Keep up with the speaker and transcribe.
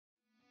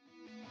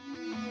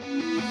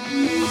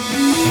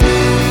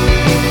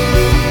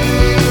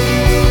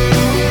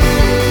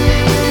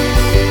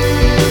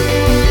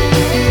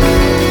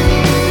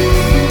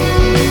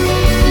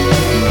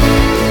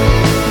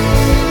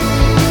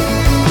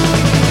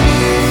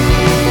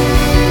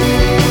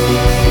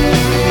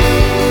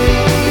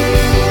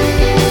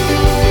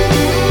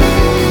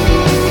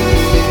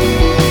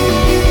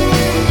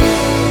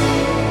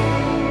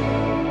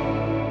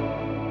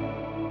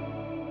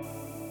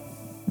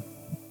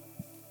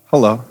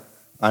Hello,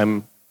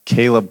 I'm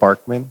Kaleb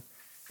Barkeman,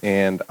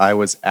 and I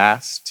was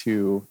asked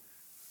to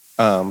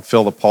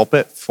fill the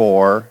pulpit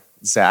for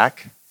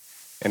Zach.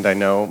 And I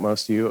know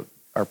most of you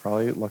are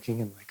probably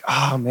looking and like,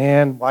 oh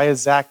man, why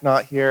is Zach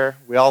not here?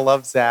 We all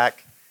love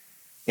Zach.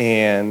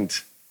 And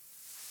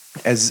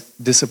as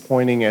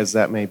disappointing as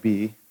that may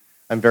be,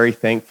 I'm very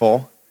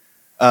thankful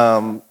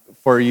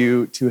for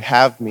you to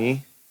have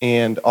me.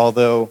 And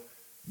although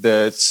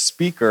the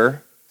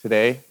speaker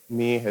today,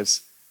 me,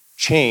 has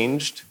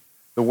changed,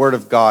 the Word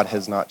of God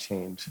has not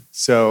changed.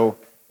 So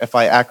if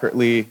I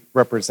accurately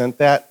represent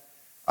that,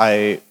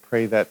 I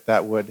pray that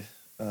that would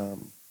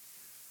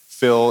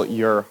fill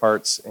your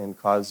hearts and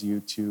cause you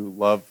to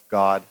love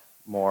God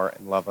more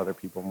and love other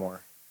people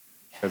more,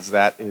 because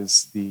that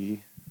is the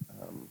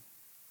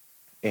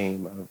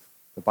aim of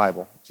the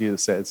Bible.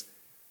 Jesus says,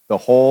 the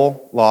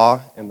whole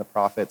law and the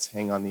prophets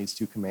hang on these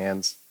two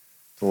commands,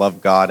 to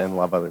love God and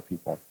love other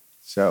people.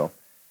 So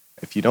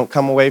if you don't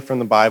come away from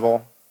the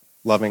Bible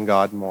loving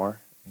God more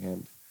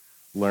and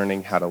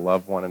learning how to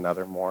love one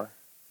another more,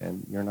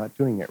 then you're not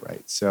doing it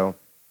right. So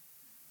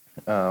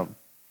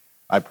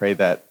I pray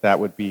that that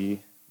would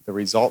be the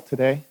result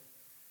today,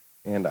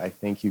 and I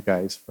thank you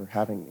guys for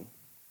having me.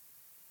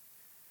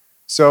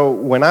 So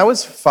when I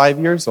was 5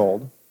 years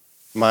old,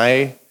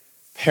 my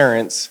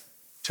parents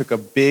took a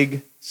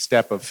big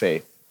step of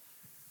faith,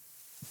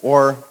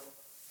 or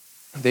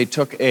they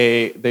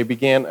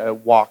began a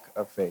walk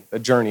of faith, a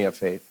journey of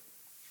faith.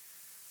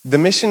 The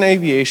Mission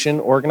Aviation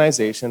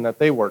organization that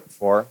they worked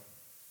for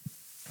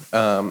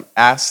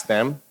asked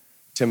them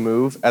to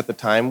move. At the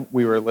time,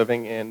 we were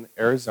living in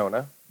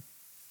Arizona,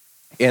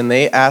 and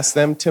they asked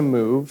them to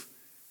move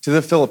to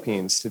the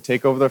Philippines to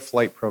take over the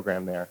flight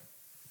program there.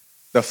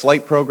 The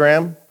flight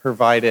program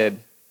provided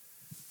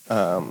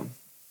the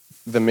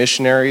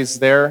missionaries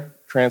there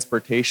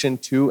transportation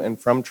to and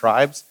from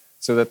tribes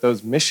so that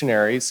those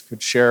missionaries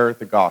could share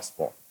the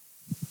gospel.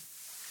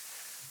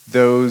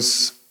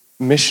 Those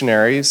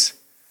missionaries,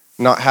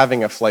 not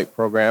having a flight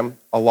program,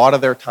 a lot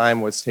of their time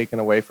was taken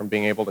away from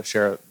being able to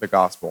share the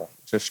gospel,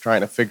 just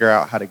trying to figure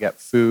out how to get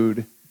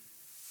food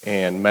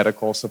and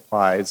medical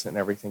supplies and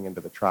everything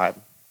into the tribe.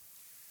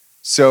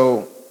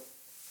 So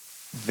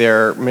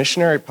their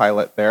missionary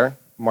pilot there,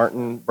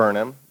 Martin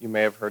Burnham, you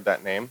may have heard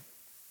that name,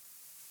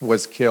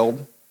 was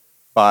killed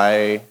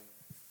by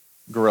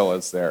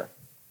guerrillas there,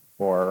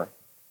 or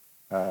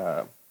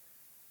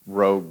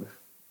rogue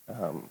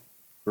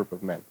group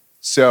of men.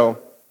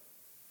 So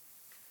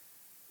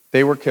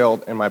they were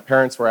killed, and my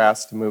parents were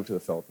asked to move to the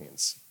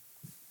Philippines.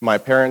 My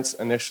parents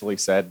initially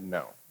said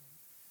no.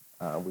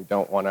 We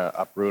don't want to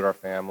uproot our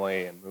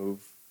family and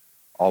move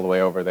all the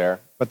way over there.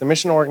 But the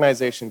mission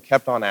organization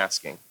kept on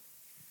asking.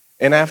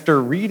 And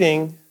after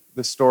reading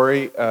the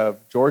story of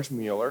George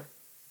Mueller,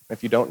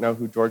 if you don't know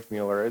who George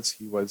Mueller is,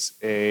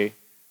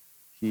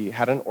 he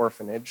had an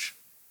orphanage,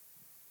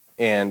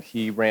 and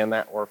he ran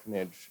that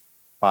orphanage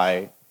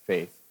by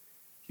faith.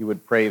 He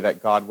would pray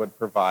that God would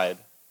provide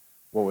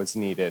what was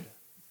needed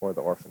for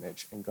the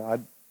orphanage, and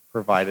God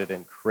provided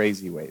in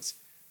crazy ways.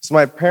 So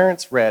my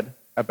parents read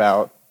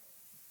about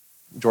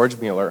George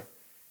Mueller,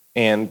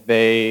 and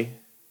they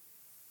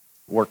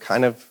were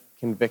kind of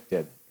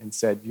convicted and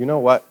said, you know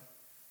what?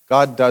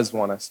 God does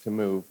want us to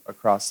move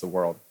across the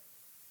world.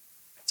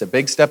 It's a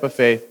big step of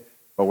faith,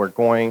 but we're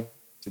going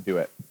to do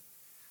it.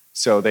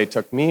 So they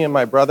took me and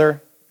my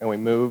brother, and we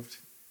moved,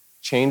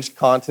 changed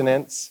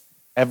continents.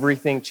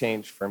 Everything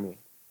changed for me.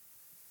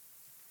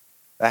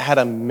 That had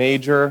a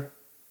major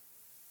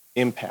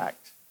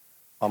impact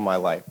on my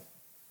life.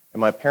 And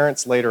my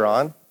parents later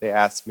on, they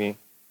asked me,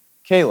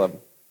 Kaleb,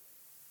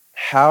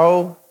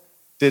 how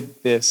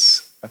did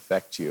this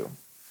affect you?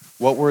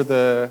 Was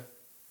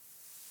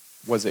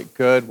it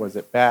good? Was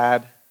it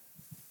bad?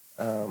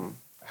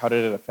 How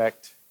did it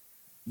affect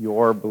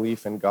your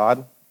belief in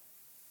God?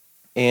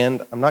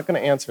 And I'm not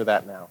going to answer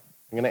that now.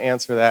 I'm going to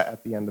answer that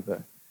at the end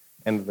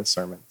of the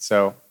sermon.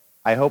 So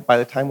I hope by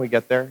the time we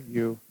get there,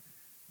 you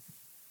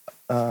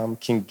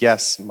can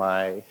guess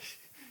my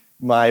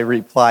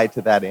reply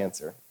to that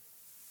answer.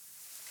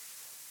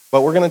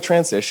 But we're going to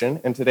transition,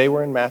 and today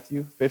we're in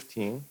Matthew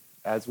 15,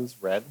 as was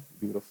read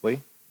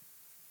beautifully.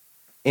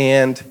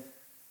 And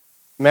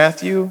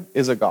Matthew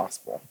is a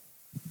gospel,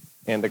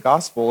 and a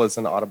gospel is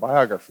an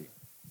autobiography.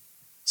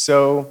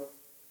 So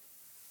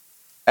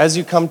as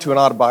you come to an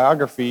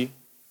autobiography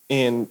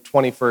in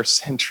 21st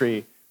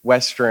century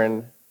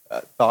Western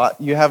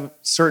thought, you have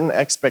certain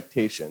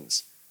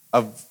expectations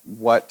of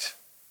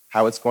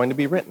how it's going to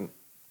be written.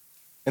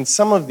 And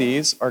some of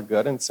these are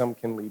good, and some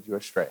can lead you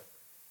astray.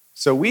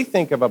 So we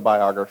think of a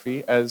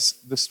biography as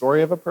the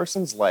story of a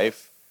person's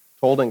life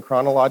told in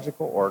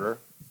chronological order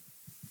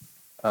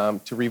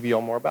to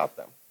reveal more about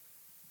them.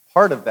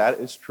 Part of that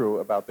is true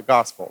about the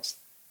Gospels.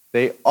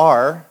 They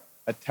are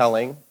a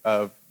telling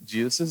of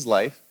Jesus'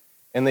 life,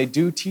 and they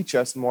do teach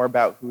us more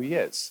about who he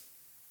is.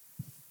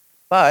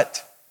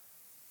 But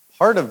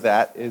part of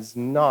that is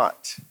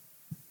not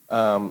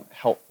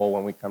helpful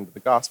when we come to the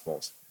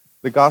Gospels.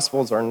 The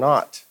Gospels are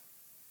not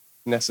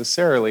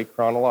necessarily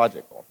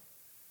chronological.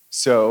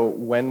 So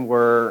when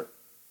we're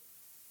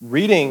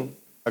reading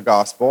a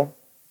gospel,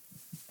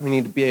 we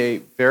need to pay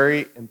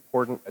very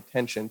important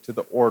attention to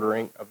the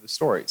ordering of the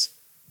stories.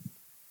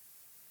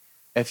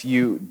 If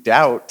you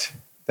doubt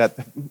that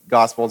the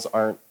gospels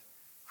aren't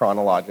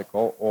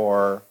chronological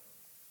or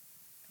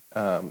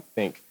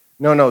think,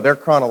 no, they're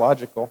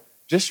chronological,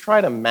 just try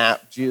to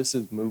map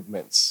Jesus'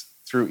 movements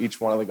through each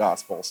one of the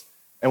gospels.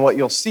 And what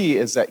you'll see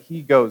is that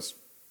he goes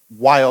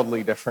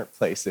wildly different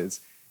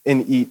places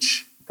in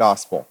each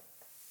gospel.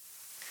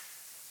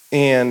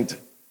 And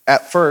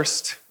at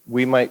first,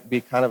 we might be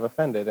kind of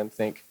offended and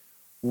think,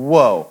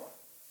 whoa,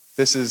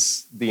 this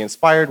is the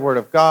inspired word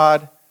of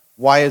God.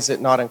 Why is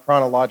it not in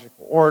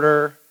chronological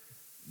order?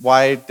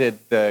 Why did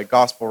the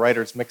gospel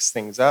writers mix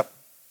things up?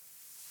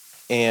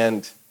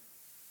 And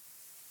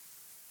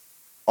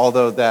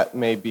although that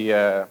may be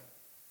a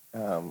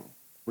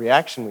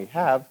reaction we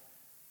have,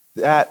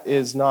 that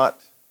is not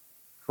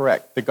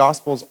correct. The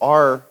gospels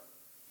are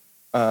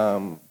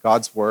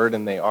God's word,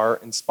 and they are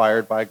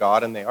inspired by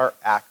God, and they are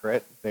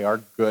accurate. They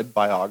are good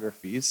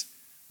biographies.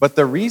 But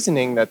the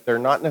reasoning that they're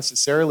not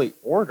necessarily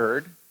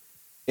ordered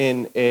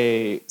in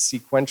a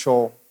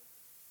sequential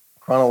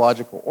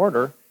chronological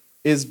order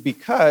is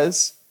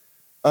because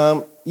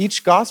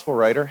each gospel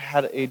writer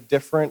had a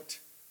different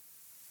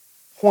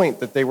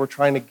point that they were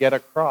trying to get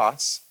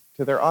across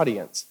to their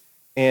audience.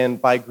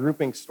 And by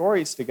grouping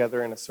stories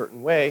together in a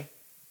certain way,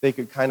 they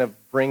could kind of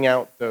bring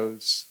out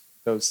those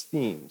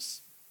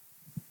themes,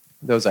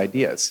 those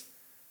ideas.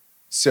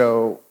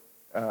 So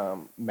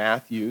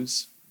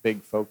Matthew's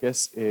big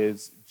focus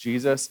is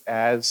Jesus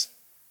as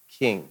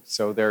king.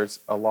 So there's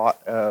a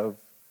lot of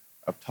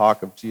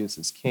talk of Jesus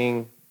as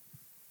king,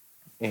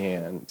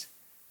 and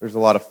there's a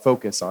lot of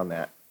focus on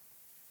that.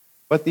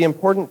 But the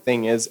important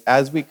thing is,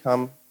 as we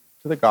come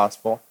to the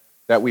gospel,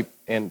 that we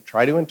and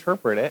try to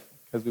interpret it,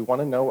 because we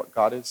want to know what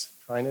God is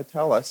trying to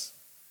tell us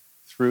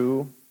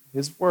through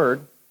his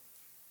word,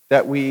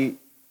 that we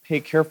pay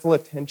careful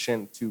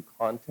attention to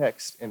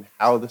context and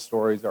how the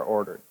stories are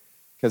ordered,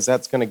 because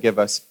that's going to give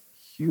us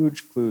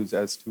huge clues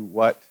as to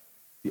what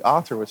the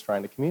author was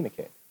trying to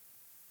communicate.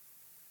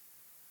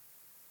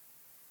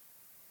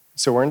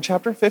 So we're in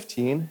chapter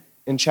 15.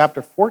 In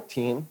chapter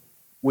 14,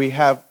 we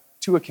have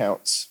two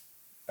accounts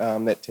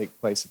that take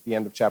place at the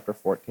end of chapter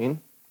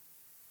 14.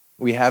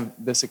 We have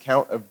this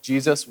account of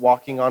Jesus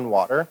walking on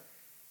water,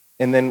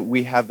 and then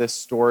we have this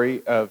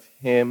story of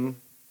him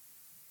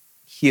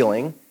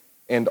healing,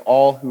 and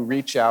all who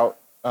reach out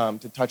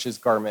to touch his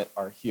garment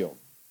are healed.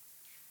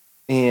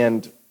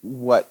 And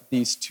what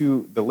the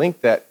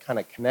link that kind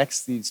of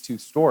connects these two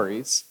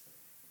stories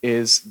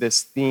is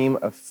this theme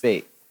of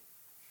faith.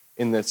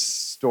 In this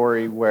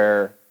story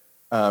where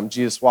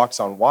Jesus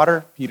walks on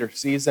water, Peter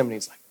sees him and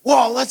he's like,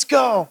 whoa, let's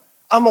go.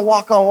 I'm going to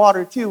walk on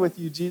water too with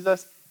you,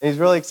 Jesus. And he's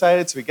really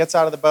excited, so he gets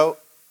out of the boat,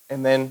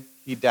 and then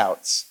he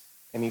doubts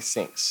and he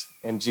sinks.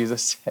 And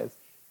Jesus says,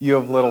 you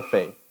have little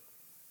faith.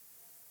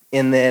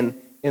 And then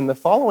in the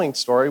following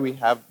story, we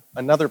have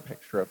another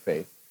picture of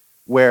faith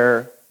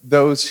where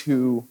those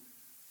who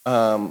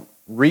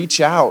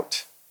reach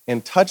out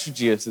and touch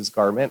Jesus'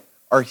 garment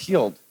are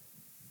healed.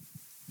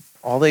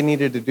 All they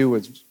needed to do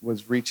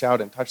was reach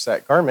out and touch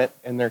that garment,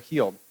 and they're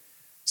healed.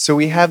 So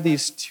we have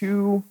these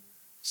two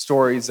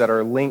stories that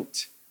are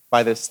linked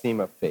by this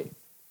theme of faith.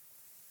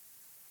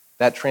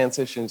 That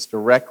transitions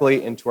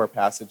directly into our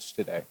passage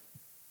today.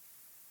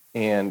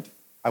 And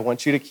I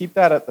want you to keep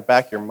that at the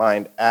back of your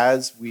mind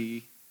as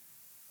we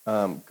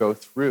go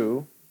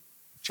through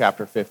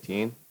chapter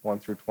 15, 1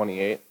 through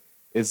 28,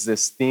 is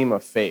this theme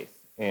of faith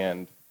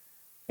and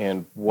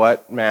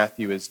what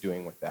Matthew is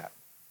doing with that.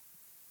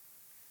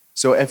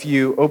 So if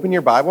you open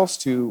your Bibles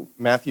to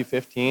Matthew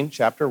 15,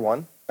 chapter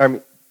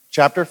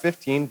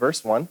 15,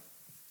 verse 1,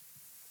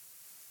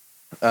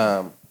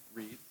 read.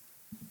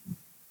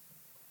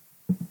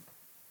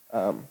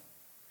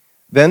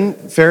 Then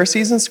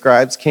Pharisees and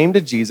scribes came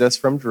to Jesus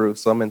from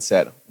Jerusalem and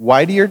said,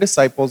 why do your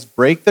disciples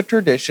break the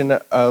tradition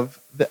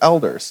of the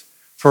elders?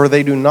 For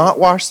they do not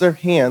wash their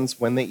hands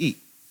when they eat.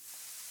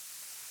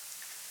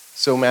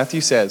 So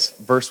Matthew says,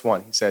 verse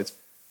 1, he says,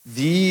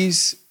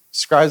 these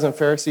scribes and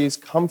Pharisees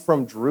come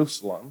from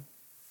Jerusalem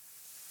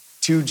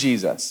to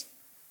Jesus.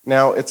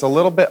 Now, it's a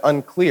little bit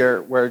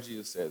unclear where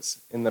Jesus is.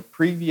 In the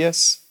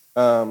previous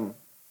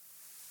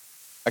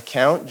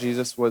account,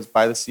 Jesus was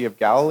by the Sea of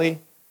Galilee,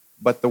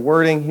 but the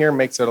wording here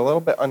makes it a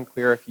little bit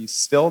unclear if he's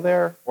still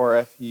there or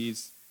if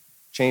he's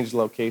changed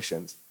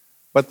locations.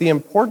 But the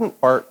important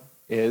part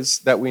is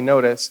that we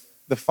notice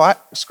the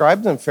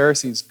scribes and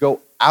Pharisees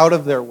go out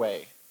of their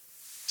way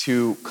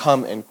to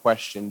come and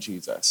question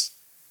Jesus.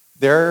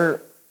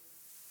 They're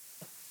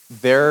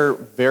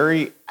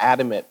very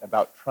adamant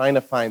about trying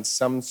to find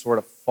some sort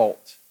of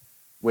fault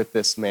with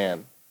this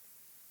man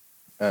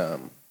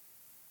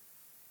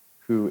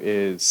who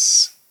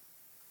is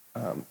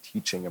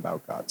teaching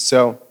about God.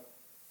 So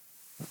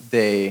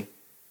they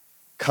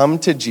come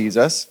to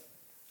Jesus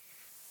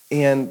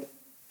and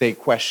they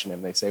question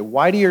him. They say,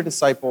 why do your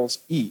disciples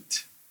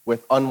eat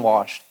with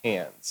unwashed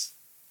hands?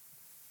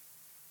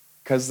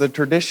 Because the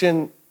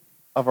tradition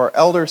of our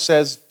elders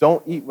says,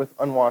 don't eat with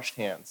unwashed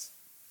hands.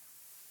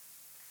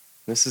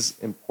 This is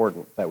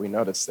important that we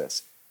notice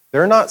this.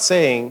 They're not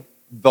saying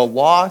the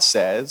law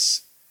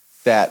says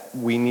that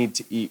we need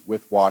to eat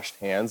with washed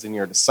hands and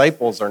your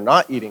disciples are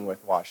not eating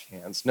with washed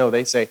hands. No,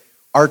 they say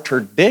our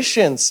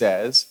tradition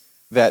says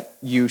that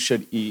you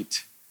should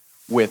eat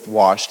with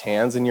washed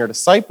hands and your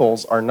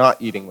disciples are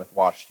not eating with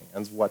washed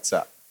hands. What's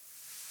up?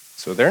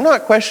 So they're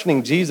not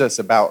questioning Jesus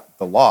about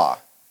the law.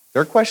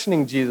 They're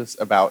questioning Jesus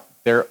about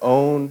their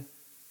own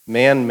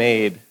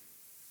man-made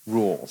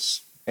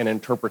rules and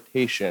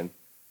interpretation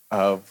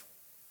of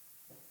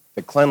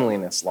the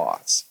cleanliness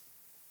laws.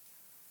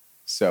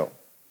 So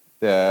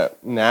the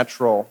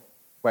natural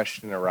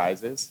question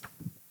arises,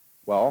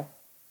 well,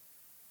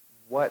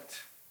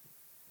 what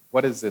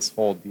is this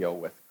whole deal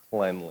with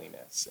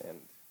cleanliness and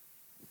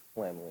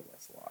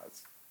cleanliness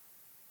laws?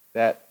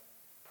 That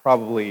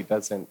probably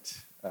doesn't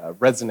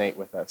resonate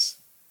with us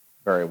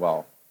very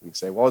well. We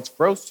say, well, it's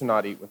gross to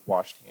not eat with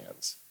washed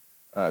hands.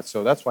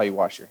 So that's why you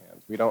wash your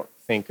hands. We don't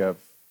think of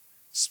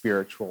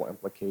spiritual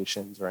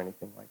implications or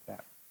anything like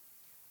that.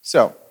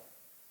 So,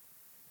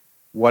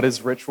 what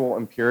is ritual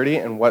impurity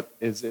and what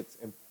is its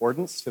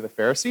importance to the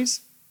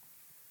Pharisees?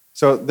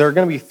 So there are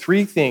going to be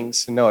three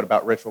things to note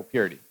about ritual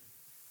purity.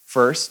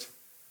 First,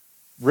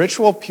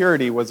 ritual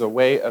purity was a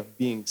way of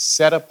being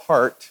set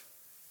apart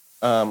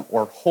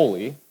or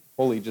holy.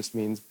 Holy just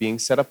means being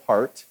set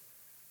apart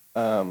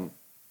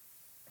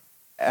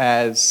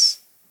as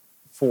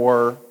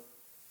for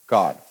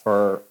God,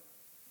 for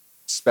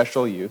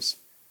special use,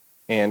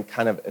 and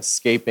kind of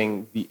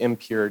escaping the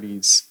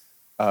impurities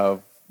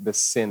of the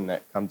sin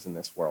that comes in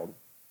this world.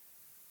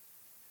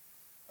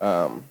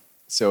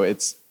 So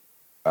it's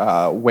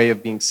a way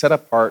of being set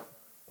apart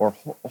or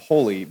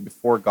holy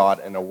before God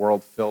in a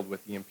world filled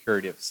with the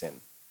impurity of sin.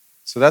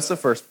 So that's the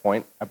first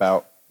point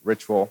about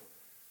ritual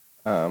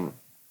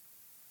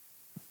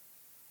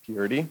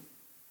purity.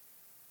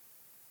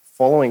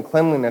 Following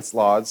cleanliness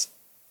laws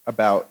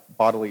about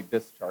bodily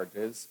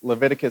discharges,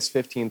 Leviticus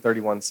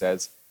 15:31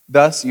 says,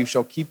 "Thus you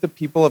shall keep the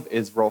people of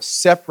Israel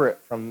separate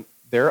from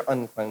their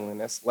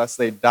uncleanliness, lest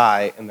they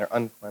die in their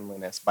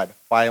uncleanliness by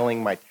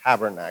defiling my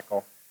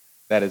tabernacle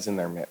that is in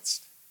their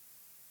midst."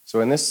 So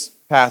in this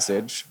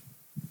passage,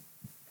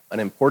 an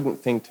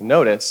important thing to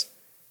notice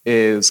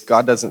is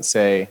God doesn't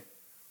say,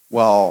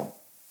 well,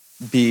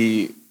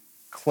 be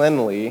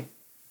cleanly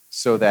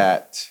so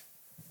that,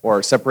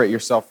 or separate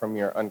yourself from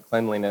your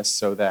uncleanliness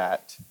so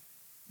that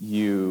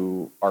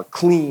you are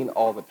clean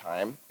all the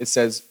time. It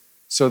says,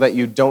 so that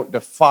you don't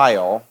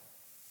defile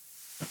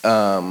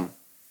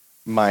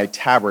my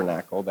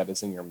tabernacle that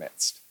is in your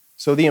midst.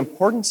 So the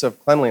importance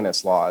of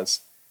cleanliness laws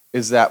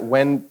is that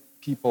when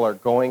people are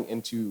going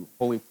into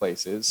holy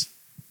places,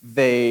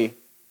 they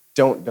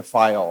don't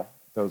defile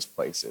those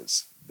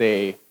places.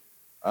 They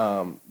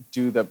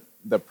do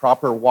the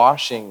proper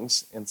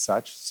washings and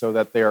such so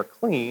that they are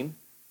clean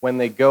when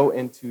they go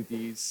into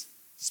these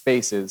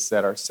spaces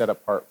that are set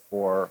apart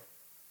for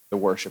the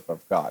worship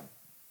of God.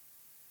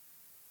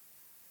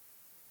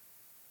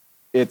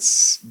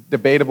 It's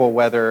debatable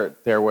whether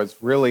there was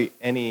really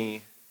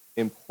any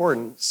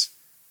importance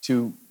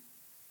to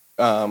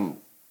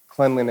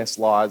cleanliness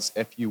laws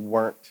if you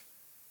weren't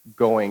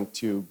going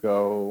to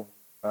go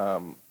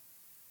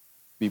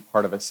be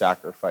part of a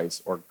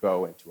sacrifice or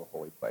go into a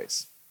holy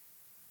place.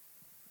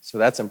 So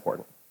that's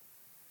important.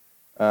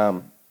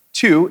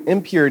 2,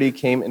 impurity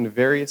came in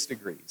various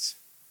degrees.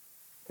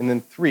 And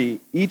then 3,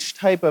 each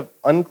type of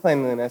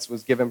uncleanliness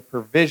was given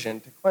provision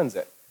to cleanse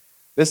it.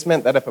 This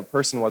meant that if a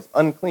person was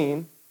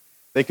unclean,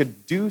 they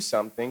could do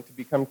something to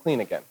become clean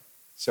again.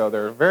 So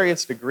there are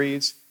various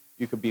degrees.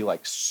 You could be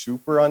like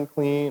super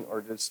unclean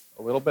or just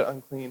a little bit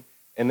unclean.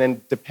 And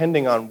then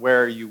depending on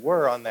where you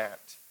were on that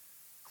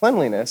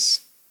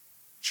cleanliness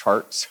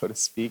chart, so to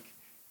speak,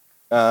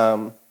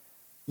 there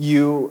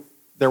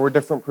were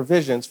different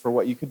provisions for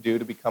what you could do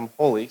to become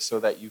holy so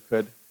that you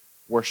could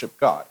worship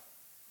God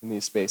in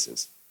these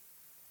spaces.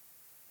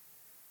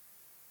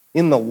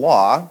 In the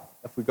law,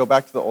 if we go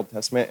back to the Old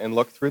Testament and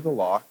look through the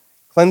law,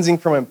 cleansing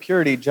from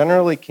impurity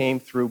generally came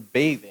through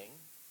bathing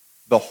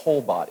the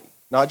whole body,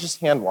 not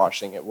just hand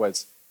washing.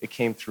 It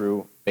came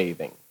through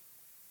bathing.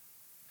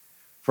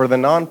 For the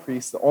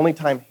non-priest, the only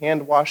time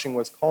hand washing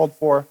was called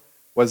for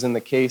was in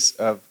the case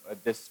of a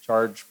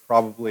discharge,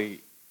 probably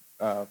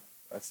a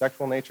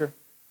sexual nature.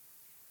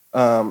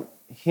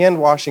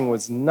 Hand washing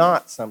was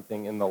not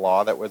something in the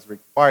law that was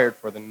required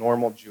for the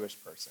normal Jewish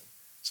person.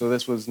 So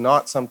this was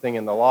not something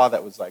in the law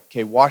that was like,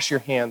 okay, wash your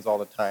hands all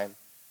the time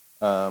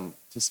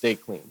to stay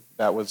clean.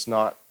 That was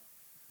not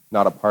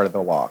a part of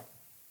the law.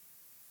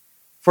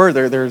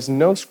 Further, there's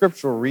no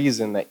scriptural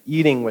reason that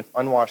eating with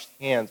unwashed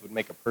hands would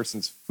make a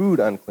person's food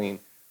unclean,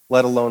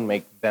 let alone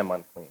make them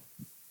unclean.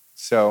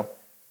 So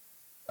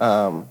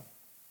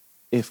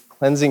if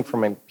cleansing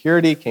from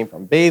impurity came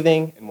from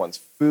bathing and one's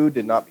food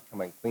did not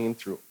become unclean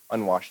through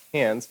unwashed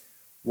hands,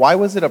 why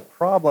was it a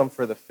problem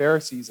for the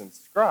Pharisees and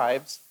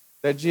scribes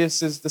that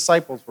Jesus'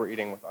 disciples were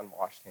eating with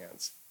unwashed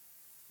hands?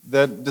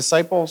 The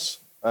disciples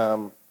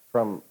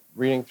from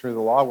reading through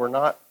the law were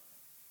not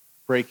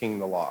breaking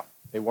the law.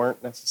 They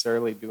weren't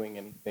necessarily doing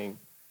anything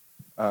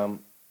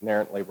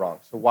inherently wrong.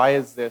 So why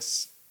is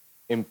this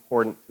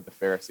important to the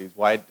Pharisees?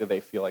 Why do they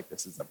feel like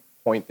this is a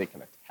point they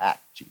can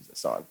attack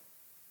Jesus on?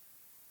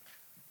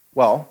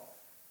 Well,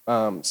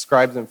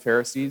 scribes and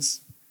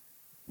Pharisees,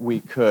 we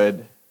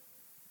could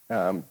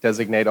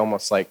designate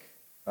almost like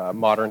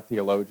modern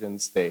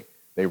theologians. They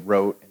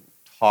wrote and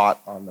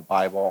taught on the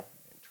Bible,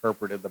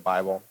 interpreted the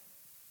Bible,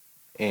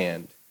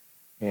 and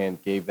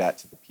gave that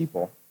to the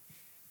people.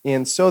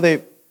 And so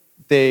they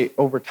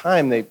over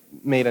time, they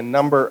made a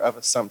number of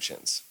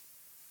assumptions.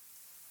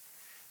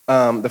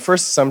 The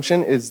first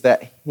assumption is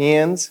that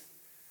hands,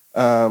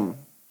 and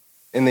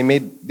they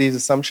made these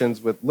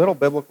assumptions with little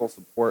biblical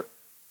support,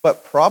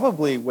 but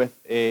probably with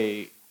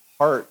a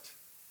heart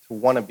to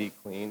want to be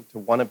clean, to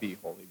want to be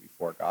holy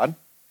before God.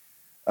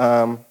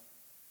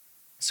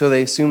 So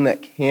they assumed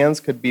that hands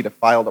could be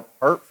defiled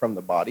apart from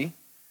the body.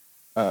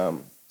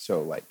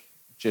 So like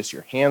just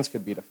your hands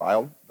could be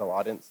defiled. The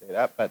law didn't say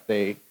that, but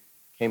they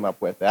came up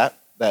with that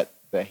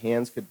the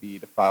hands could be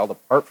defiled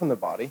apart from the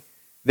body.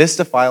 This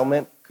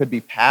defilement could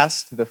be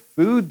passed to the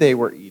food they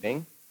were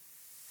eating,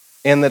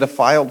 and the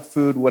defiled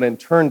food would in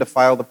turn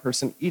defile the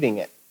person eating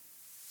it.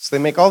 So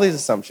they make all these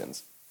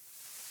assumptions.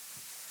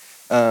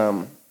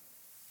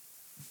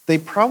 They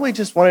probably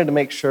just wanted to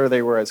make sure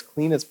they were as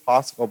clean as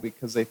possible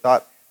because they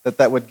thought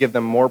that would give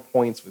them more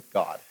points with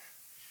God.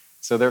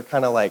 So they're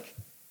kind of like,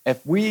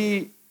 if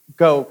we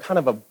go kind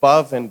of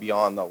above and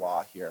beyond the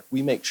law here, if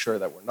we make sure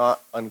that we're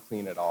not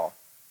unclean at all,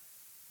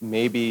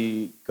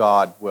 maybe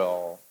God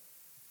will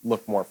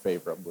look more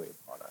favorably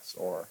upon us,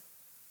 or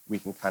we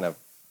can kind of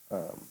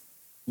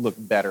look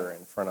better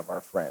in front of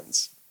our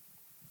friends.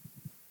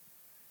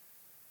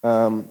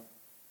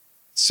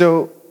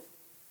 So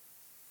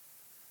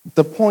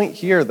the point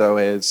here, though,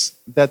 is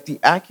that the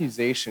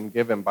accusation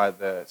given by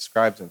the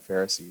scribes and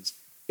Pharisees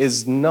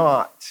is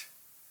not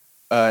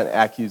an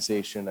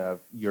accusation of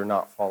you're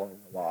not following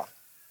the law.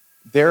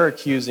 They're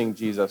accusing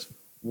Jesus,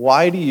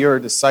 why do your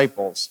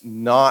disciples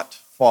not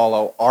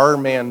follow our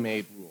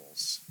man-made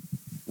rules?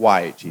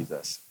 Why,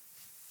 Jesus?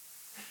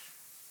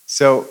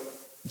 So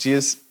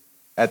Jesus,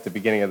 at the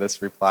beginning of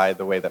this reply,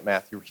 the way that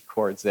Matthew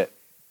records it,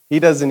 he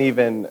doesn't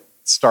even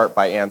start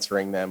by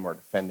answering them or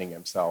defending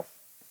himself.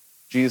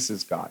 Jesus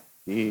is God.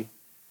 He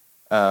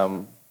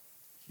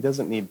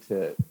doesn't need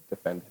to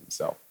defend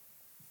himself.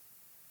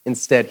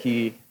 Instead,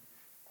 he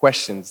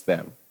questions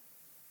them.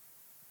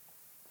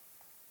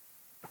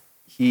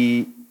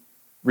 He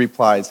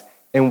replies,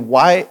 and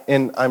why,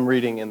 and I'm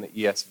reading in the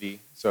ESV,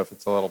 so if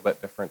it's a little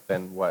bit different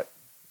than what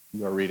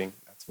you're reading,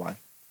 that's why.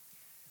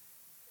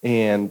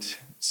 And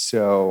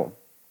so,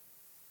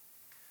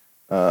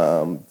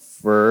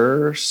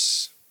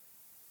 verse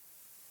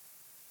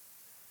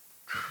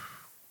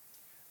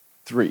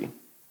 3.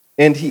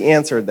 And he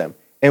answered them,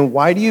 and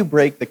why do you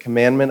break the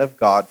commandment of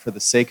God for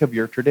the sake of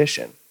your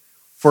tradition?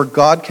 For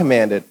God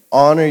commanded,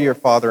 honor your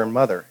father and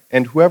mother,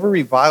 and whoever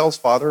reviles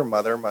father or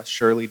mother must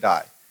surely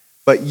die.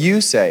 But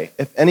you say,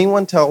 if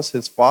anyone tells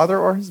his father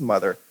or his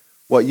mother,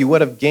 what you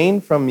would have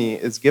gained from me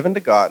is given to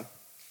God,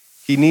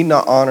 he need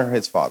not honor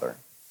his father.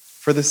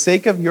 For the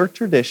sake of your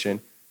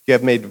tradition, you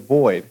have made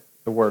void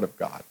the word of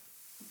God.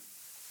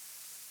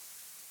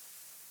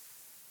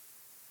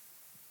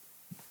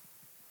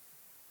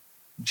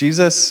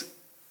 Jesus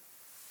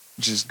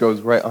just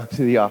goes right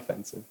onto the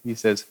offensive. He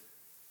says,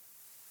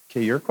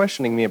 okay, you're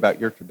questioning me about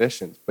your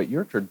traditions, but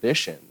your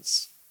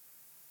traditions,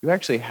 you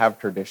actually have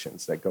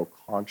traditions that go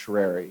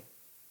contrary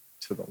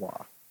to the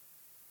law.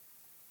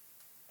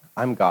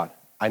 I'm God.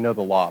 I know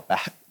the law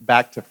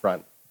back to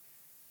front.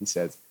 He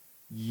says,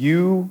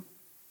 you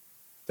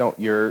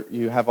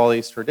have all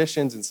these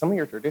traditions, and some of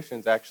your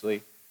traditions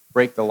actually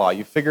break the law.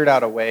 You figured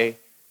out a way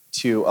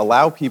to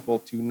allow people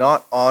to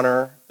not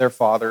honor their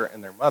father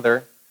and their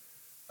mother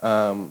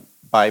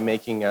by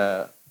making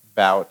a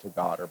vow to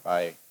God or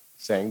by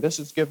saying, this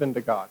is given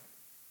to God.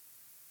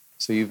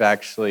 So you've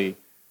actually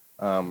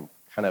kind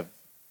of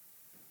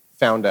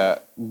found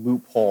a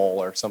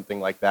loophole or something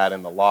like that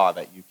in the law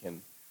that you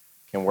can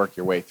work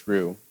your way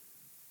through.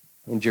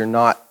 And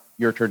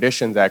your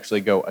traditions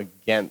actually go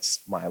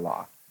against my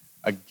law,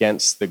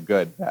 against the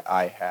good that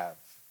I have,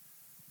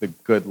 the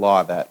good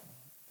law that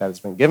has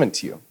been given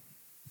to you.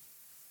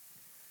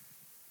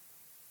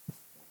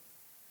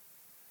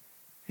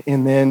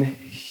 And then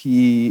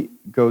he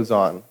goes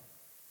on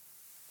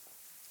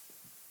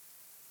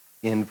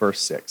in verse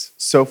 6.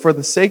 So for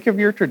the sake of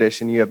your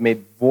tradition, you have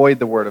made void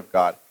the word of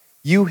God.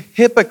 You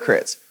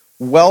hypocrites,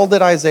 well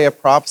did Isaiah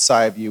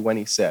prophesy of you when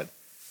he said,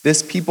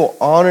 this people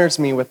honors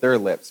me with their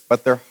lips,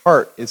 but their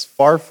heart is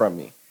far from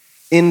me.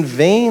 In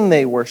vain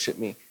they worship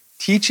me,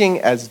 teaching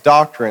as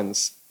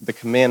doctrines the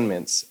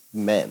commandments of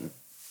men.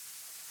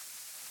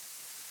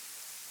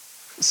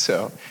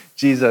 So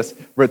Jesus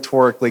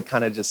rhetorically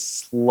kind of just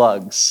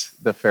slugs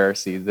the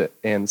Pharisees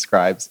and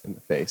scribes in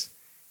the face.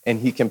 And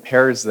he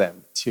compares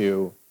them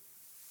to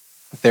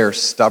their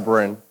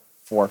stubborn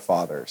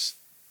forefathers.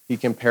 He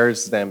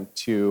compares them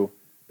to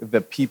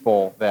the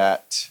people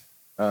that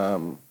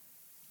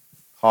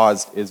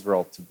caused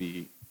Israel to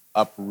be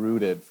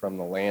uprooted from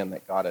the land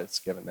that God has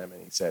given them.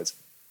 And he says,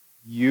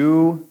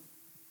 you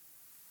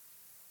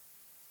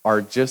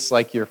are just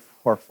like your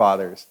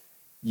forefathers.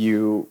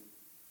 You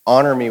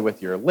honor me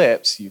with your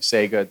lips, you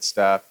say good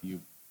stuff,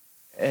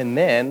 and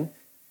then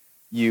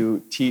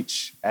you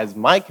teach as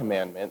my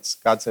commandments.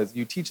 God says,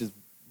 you teach as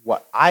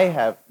what I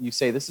have, you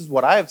say, this is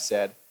what I have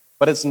said,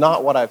 but it's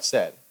not what I've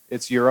said.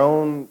 It's your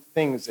own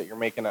things that you're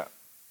making up.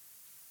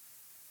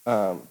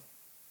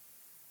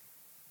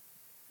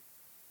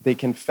 They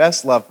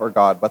confess love for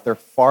God, but they're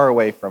far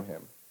away from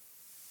him.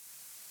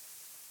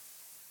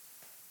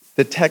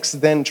 The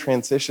text then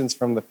transitions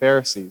from the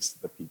Pharisees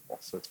to the people.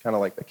 So it's kind of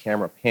like the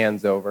camera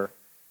pans over,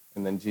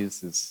 and then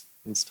Jesus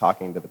is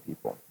talking to the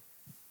people.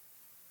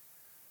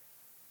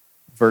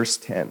 Verse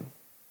 10.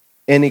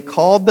 And he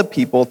called the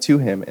people to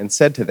him and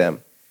said to them,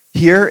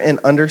 hear and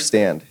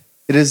understand.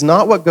 It is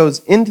not what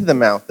goes into the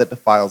mouth that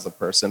defiles a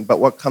person, but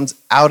what comes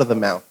out of the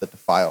mouth that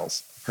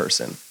defiles a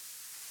person.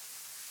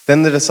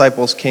 Then the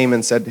disciples came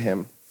and said to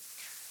him,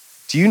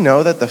 do you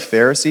know that the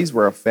Pharisees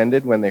were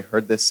offended when they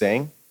heard this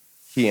saying?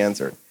 He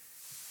answered,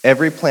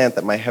 every plant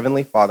that my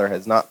heavenly Father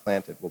has not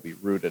planted will be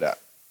rooted up.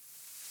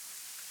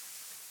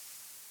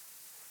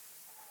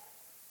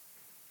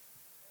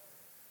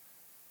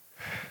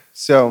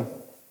 So,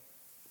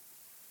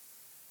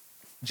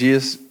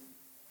 Jesus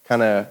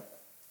kind of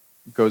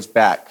goes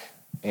back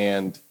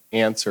and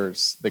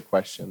answers the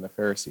question the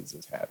Pharisees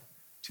has had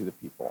to the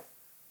people.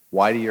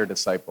 Why do your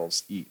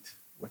disciples eat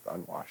with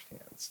unwashed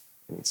hands?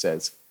 And he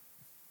says,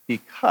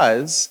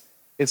 because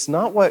it's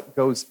not what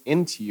goes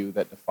into you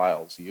that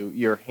defiles you.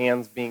 Your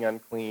hands being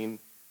unclean,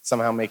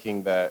 somehow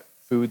making the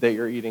food that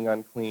you're eating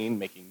unclean,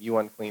 making you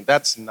unclean.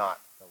 That's not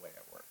the way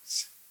it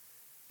works.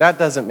 That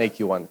doesn't make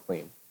you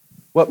unclean.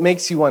 What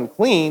makes you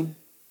unclean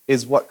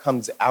is what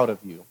comes out of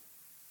you.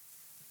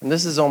 And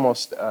this is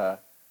almost a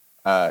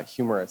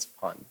humorous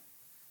pun,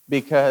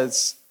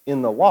 because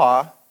in the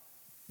law,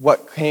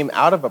 what came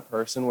out of a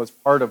person was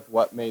part of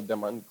what made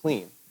them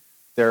unclean.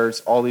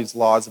 There's all these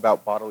laws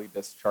about bodily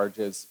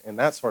discharges and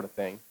that sort of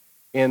thing,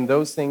 and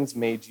those things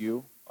made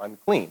you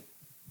unclean.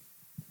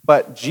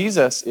 But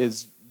Jesus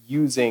is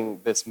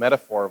using this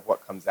metaphor of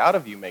what comes out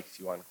of you makes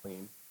you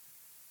unclean,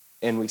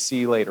 and we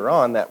see later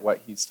on that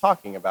what he's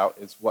talking about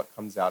is what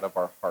comes out of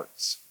our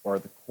hearts, or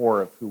the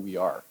core of who we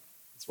are.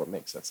 It's what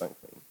makes us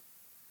unclean.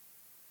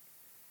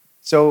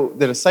 So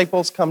the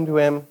disciples come to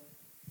him,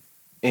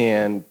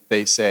 and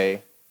they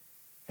say,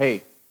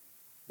 hey,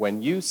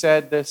 when you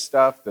said this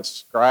stuff, the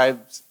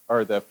scribes,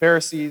 or the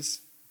Pharisees,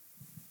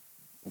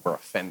 were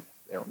offended.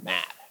 They were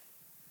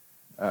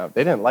mad.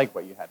 They didn't like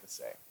what you had to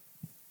say.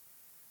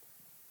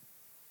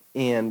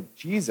 And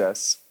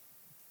Jesus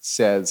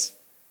says,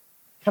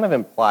 kind of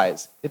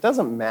implies, it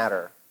doesn't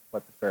matter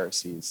what the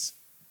Pharisees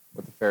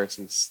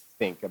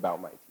think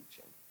about my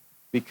teaching,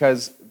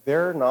 because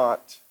they're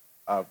not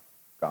of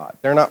God.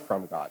 They're not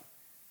from God.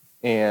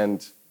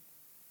 And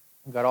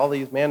we've got all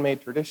these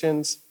man-made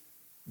traditions.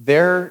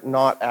 They're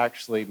not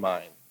actually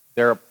mine.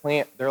 They're a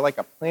plant. They're like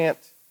a plant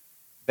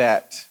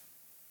that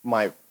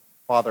my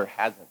Father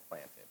hasn't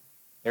planted.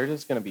 They're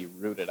just going to be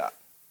rooted up.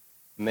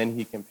 And then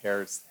he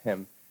compares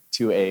him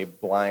to a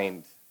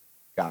blind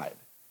guide.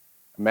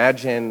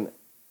 Imagine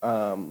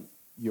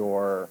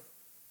you're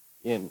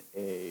in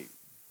a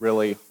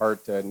really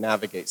hard to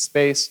navigate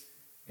space,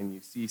 and you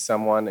see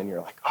someone, and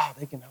you're like, oh,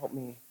 they can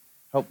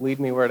help lead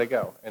me where to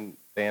go. And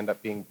they end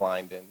up being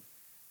blind, and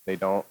they're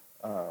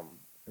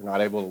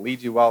not able to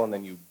lead you well, and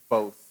then you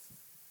both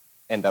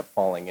end up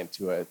falling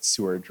into a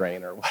sewer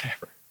drain or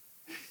whatever.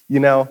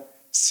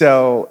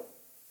 So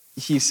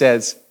he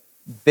says,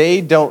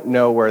 they don't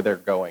know where they're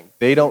going.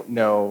 They don't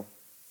know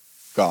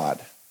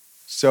God.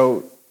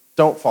 So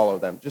don't follow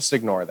them. Just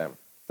ignore them.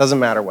 Doesn't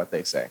matter what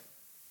they say.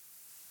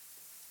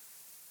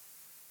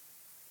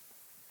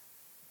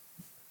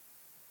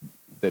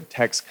 The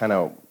text kind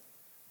of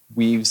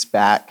weaves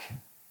back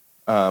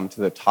to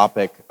the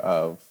topic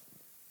of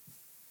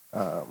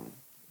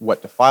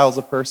what defiles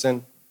a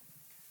person.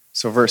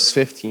 So verse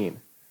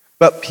 15.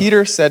 But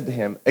Peter said to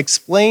him,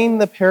 explain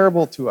the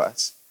parable to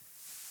us.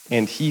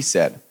 And he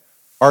said,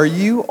 are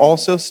you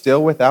also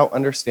still without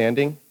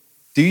understanding?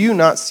 Do you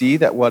not see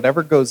that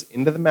whatever goes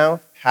into the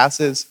mouth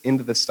passes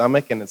into the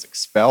stomach and is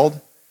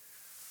expelled?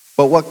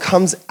 But what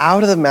comes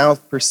out of the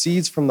mouth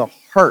proceeds from the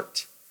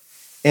heart,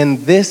 and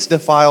this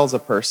defiles a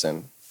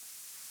person.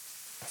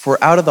 For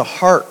out of the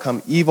heart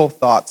come evil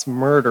thoughts,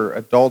 murder,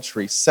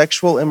 adultery,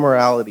 sexual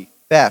immorality,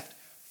 theft,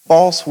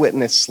 false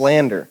witness,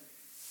 slander.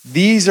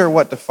 These are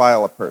what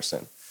defile a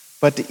person.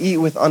 But to eat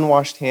with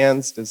unwashed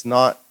hands does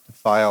not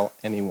defile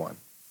anyone.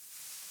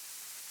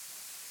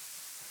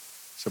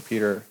 So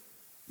Peter,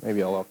 maybe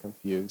a little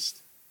confused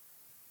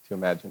to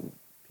imagine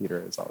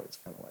Peter is always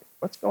kind of like,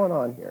 what's going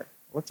on here?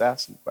 Let's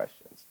ask some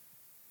questions.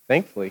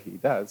 Thankfully, he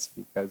does,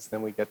 because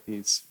then we get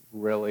these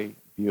really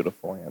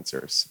beautiful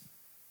answers.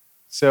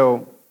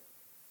 So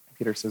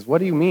Peter says, what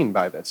do you mean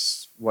by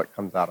this? What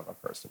comes out of a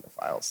person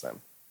defiles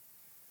them?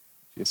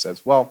 Jesus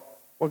says, well,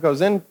 what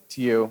goes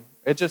into you,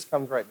 it just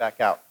comes right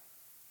back out.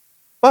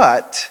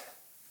 But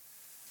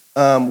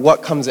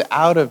what comes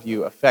out of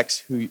you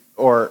affects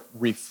or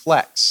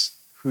reflects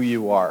who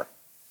you are.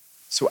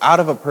 So out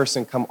of a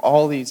person come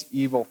all these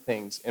evil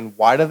things. And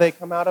why do they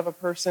come out of a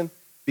person?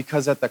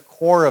 Because at the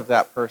core of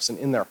that person,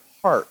 in their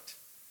heart,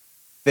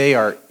 they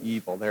are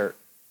evil. They're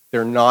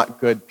not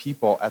good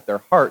people at their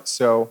heart.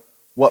 So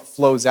what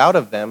flows out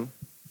of them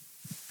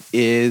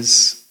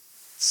is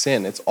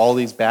sin. It's all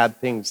these bad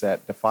things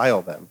that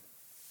defile them.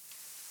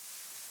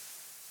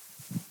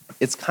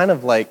 It's kind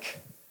of like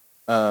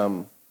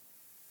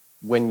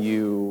when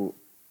you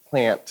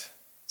plant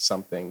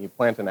something, you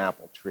plant an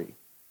apple tree.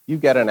 You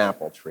get an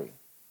apple tree.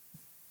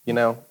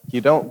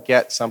 You don't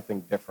get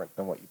something different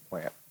than what you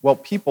plant. Well,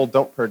 people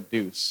don't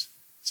produce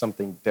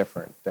something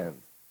different than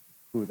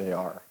who they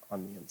are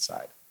on the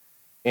inside.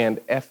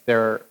 And if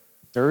they're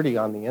dirty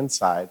on the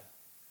inside,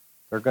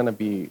 they're going to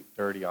be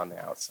dirty on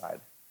the outside.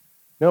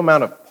 No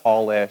amount of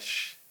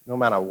polish, no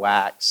amount of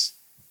wax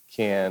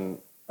can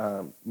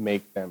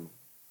make them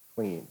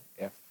clean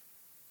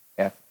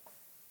if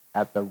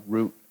at the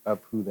root of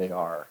who they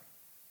are,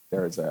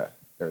 there's a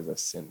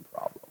sin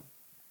problem.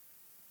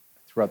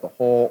 Throughout the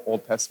whole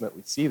Old Testament,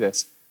 we see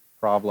this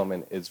problem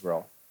in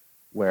Israel,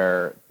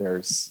 where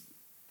there's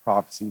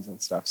prophecies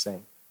and stuff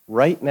saying,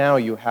 right now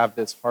you have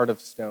this heart of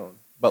stone,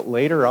 but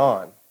later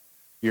on,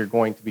 you're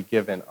going to be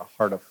given a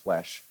heart of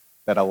flesh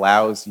that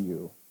allows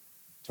you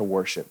to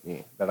worship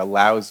me, that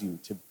allows you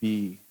to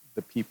be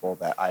the people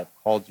that I've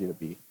called you to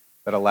be,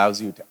 that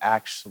allows you to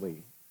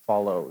actually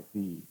follow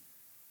the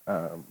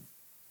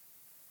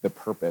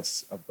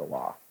purpose of the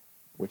law,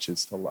 which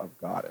is to love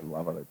God and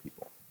love other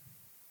people.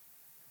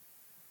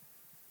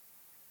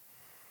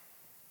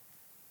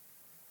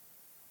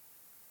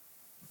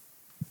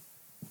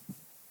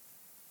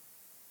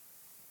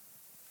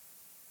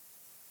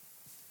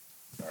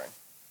 Sorry,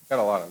 got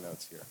a lot of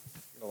notes here.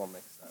 Get a little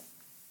mixed up.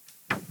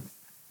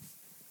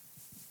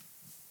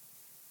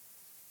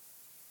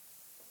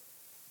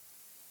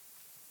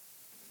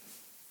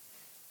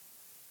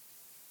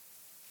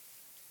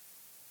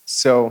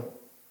 So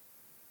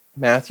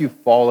Matthew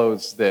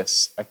follows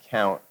this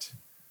account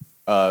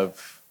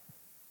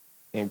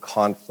in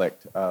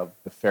conflict of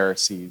the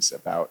Pharisees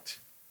about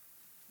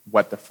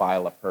what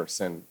defile a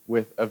person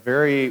with a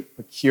very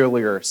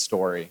peculiar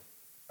story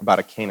about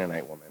a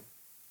Canaanite woman.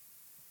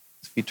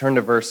 So if you turn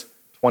to verse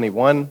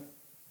 21,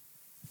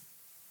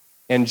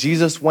 and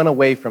Jesus went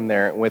away from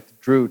there and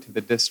withdrew to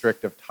the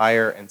district of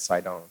Tyre and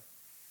Sidon.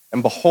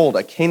 And behold,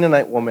 a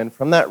Canaanite woman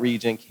from that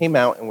region came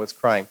out and was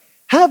crying,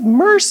 "Have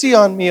mercy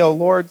on me, O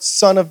Lord,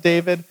 Son of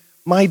David.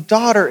 My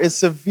daughter is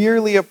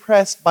severely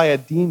oppressed by a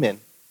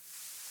demon."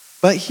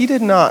 But he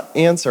did not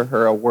answer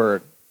her a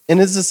word. And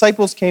his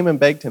disciples came and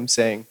begged him,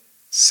 saying,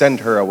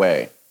 "Send her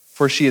away,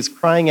 for she is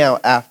crying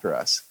out after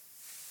us."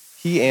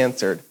 He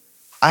answered,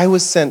 "I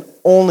was sent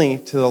only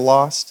to the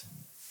lost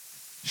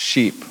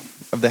sheep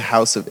of the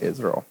house of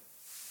Israel."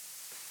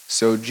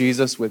 So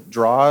Jesus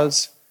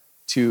withdraws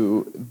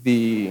to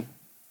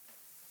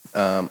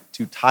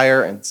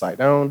Tyre and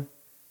Sidon,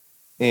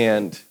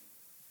 and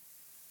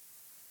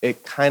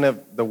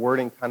the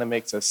wording kind of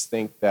makes us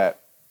think that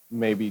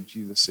maybe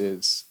Jesus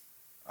is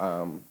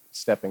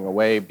stepping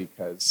away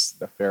because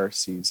the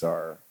Pharisees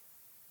are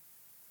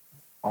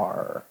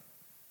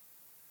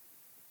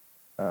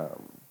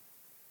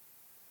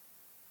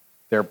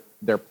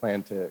their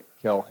plan to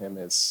kill him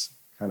is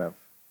kind of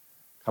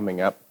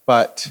coming up.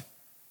 But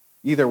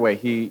either way,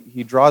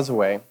 he draws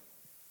away.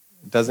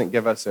 Doesn't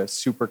give us a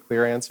super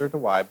clear answer to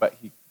why, but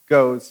he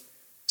goes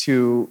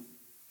to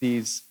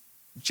this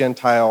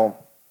Gentile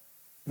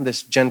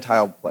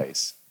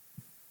place.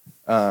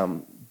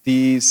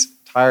 These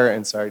Tyre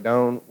and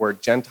Sidon were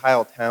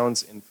Gentile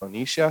towns in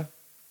Phoenicia.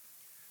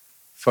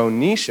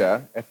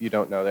 Phoenicia, if you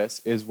don't know this,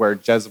 is where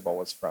Jezebel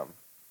was from.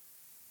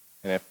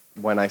 And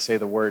when I say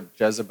the word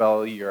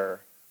Jezebel, your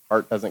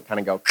heart doesn't kind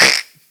of go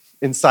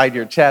inside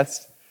your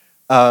chest.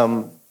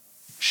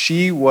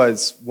 She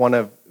was one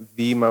of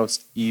the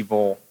most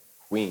evil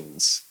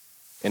queens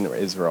in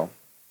Israel.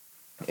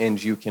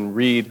 And you can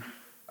read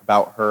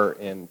about her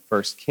in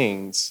 1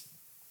 Kings.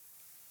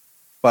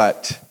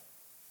 But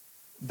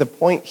the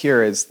point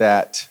here is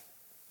that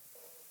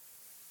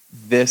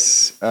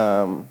this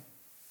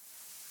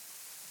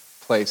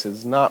place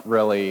is not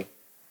really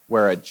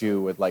where a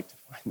Jew would like to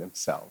find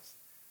themselves.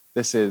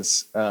 This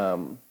is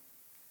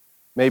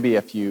maybe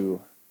if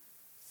you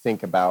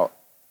think about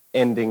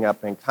ending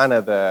up in kind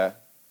of the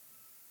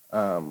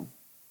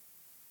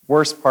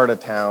worst part of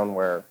town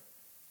where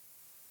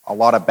a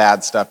lot of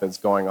bad stuff is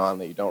going on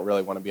that you don't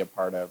really want to be a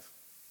part of.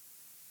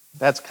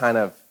 That's kind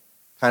of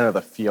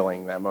the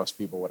feeling that most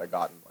people would have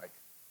gotten. Like,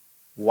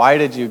 why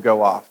did you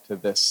go off to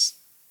this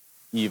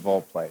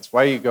evil place?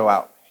 Why do you go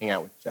out, hang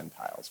out with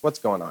Gentiles? What's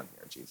going on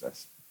here,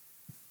 Jesus?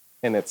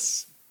 And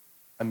it's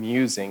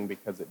amusing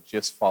because it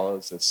just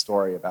follows this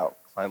story about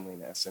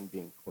cleanliness and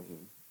being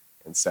clean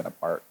and set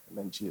apart. And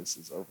then Jesus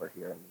is over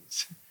here in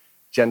these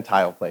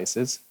Gentile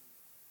places.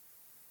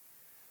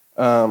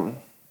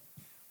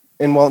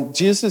 And while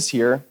Jesus is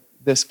here,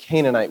 this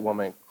Canaanite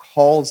woman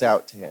calls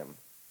out to him.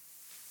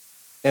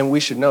 And we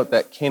should note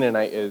that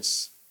Canaanite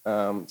is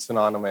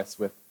synonymous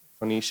with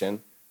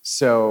Phoenician.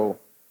 So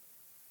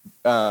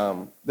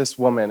this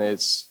woman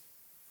is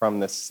from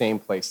the same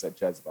place that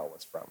Jezebel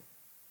was from.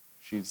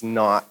 She's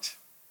not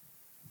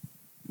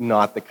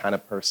the kind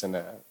of person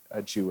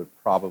a Jew would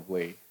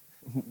probably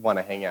want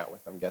to hang out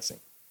with, I'm guessing.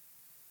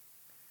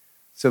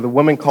 So the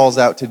woman calls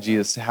out to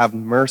Jesus to have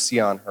mercy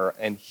on her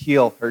and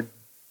heal her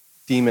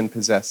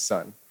demon-possessed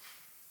son.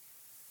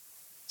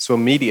 So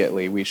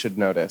immediately we should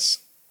notice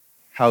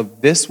how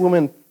this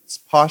woman's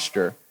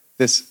posture,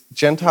 this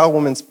Gentile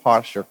woman's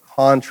posture,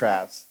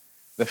 contrasts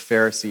the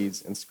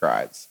Pharisees and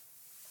scribes.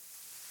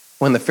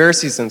 When the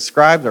Pharisees and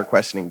scribes are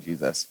questioning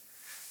Jesus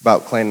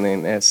about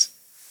cleanliness,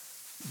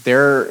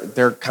 they're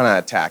kind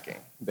of attacking.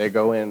 They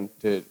go in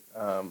to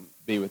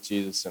be with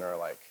Jesus and are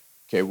like,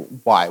 okay,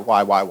 why?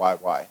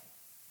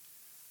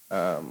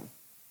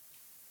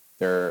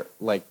 They're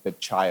like the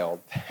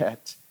child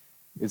that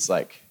is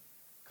like,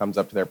 comes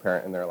up to their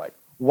parent and they're like,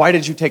 why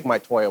did you take my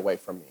toy away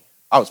from me?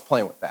 I was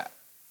playing with that.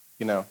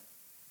 You know,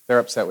 they're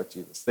upset with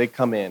Jesus. They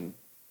come in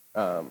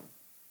kind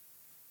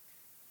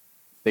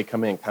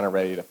of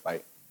ready to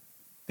fight.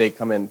 They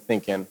come in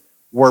thinking,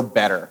 we're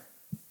better.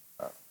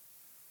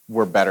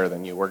 We're better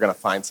than you. We're going to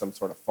find some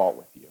sort of fault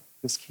with you.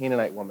 This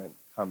Canaanite woman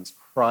comes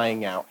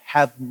crying out,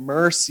 have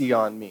mercy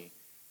on me.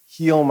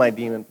 Heal my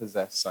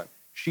demon-possessed son.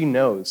 She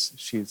knows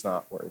she's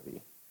not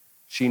worthy.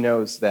 She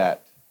knows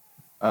that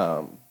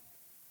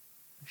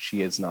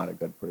she is not a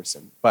good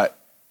person. But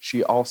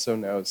she also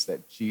knows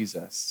that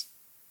Jesus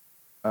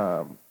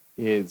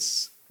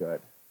is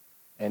good.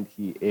 And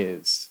he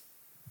is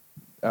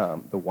the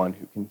one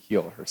who can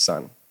heal her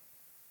son.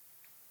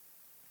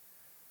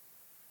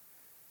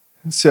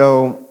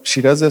 So she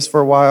does this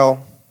for a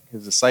while.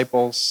 His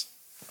disciples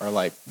are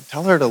like,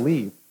 tell her to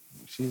leave.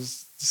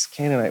 She's this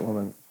Canaanite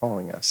woman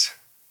following us.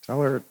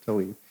 Tell her to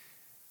leave.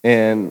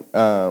 And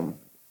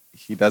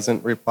he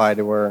doesn't reply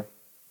to her.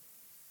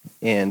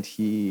 And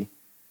he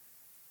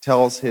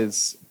tells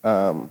his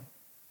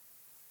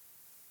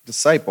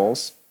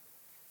disciples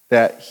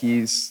that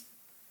he's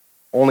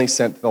only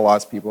sent to the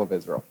lost people of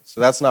Israel.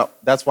 So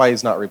that's why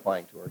he's not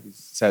replying to her. He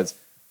says,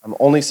 I'm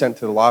only sent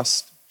to the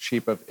lost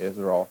sheep of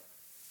Israel.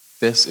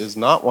 This is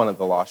not one of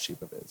the lost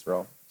sheep of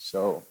Israel.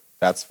 So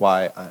that's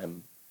why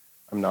I'm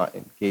not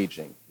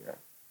engaging here.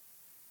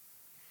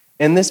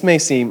 And this may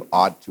seem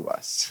odd to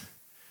us.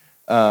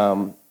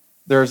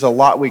 There's a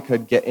lot we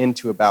could get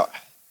into about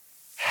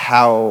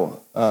how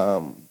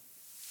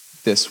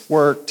this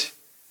worked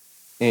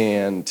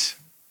and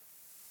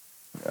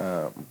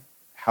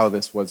how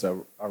this was a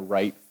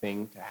right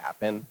thing to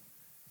happen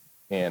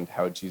and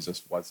how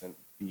Jesus wasn't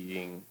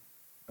being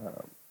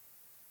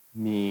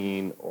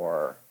mean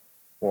or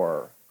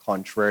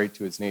contrary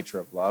to his nature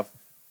of love.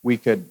 We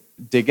could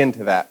dig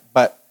into that,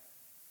 but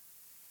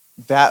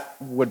that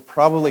would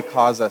probably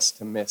cause us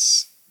to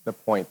miss the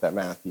point that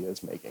Matthew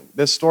is making.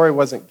 This story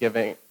wasn't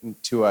given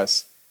to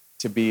us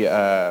to be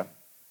a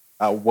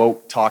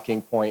woke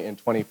talking point in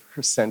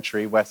 21st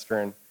century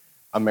Western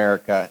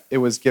America. It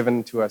was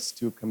given to us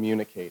to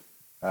communicate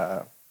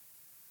a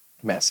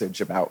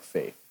message about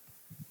faith.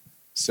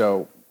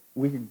 So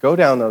we could go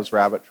down those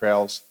rabbit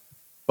trails,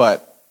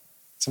 but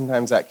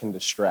sometimes that can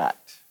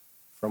distract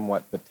from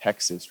what the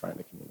text is trying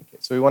to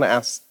communicate. So we want to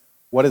ask,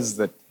 what is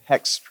the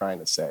text trying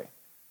to say?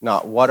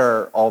 Not what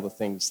are all the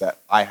things that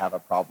I have a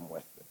problem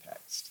with the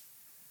text.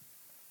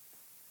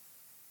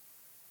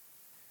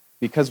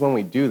 Because when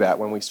we do that,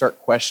 when we start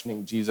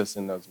questioning Jesus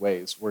in those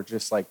ways, we're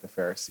just like the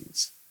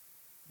Pharisees.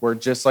 We're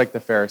just like the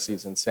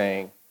Pharisees in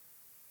saying,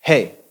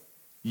 hey,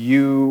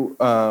 you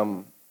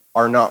are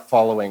not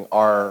following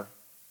our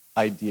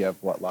idea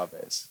of what love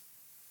is.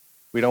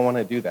 We don't want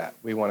to do that.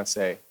 We want to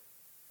say,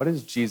 what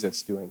is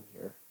Jesus doing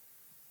here?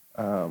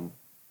 And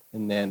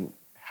then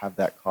have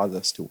that cause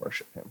us to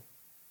worship him.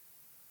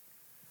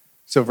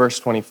 So verse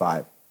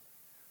 25.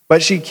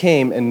 But she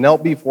came and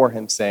knelt before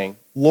him, saying,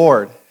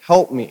 Lord,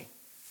 help me.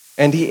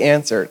 And he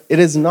answered, it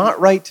is not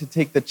right to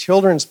take the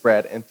children's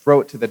bread and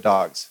throw it to the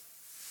dogs.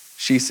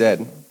 She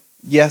said,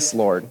 yes,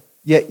 Lord,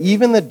 yet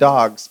even the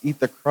dogs eat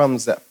the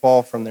crumbs that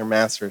fall from their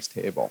master's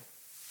table.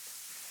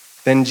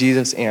 Then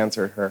Jesus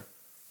answered her,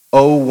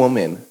 O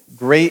woman,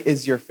 great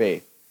is your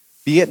faith.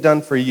 Be it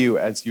done for you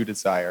as you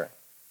desire.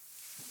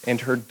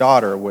 And her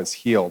daughter was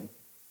healed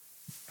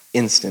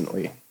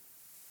instantly.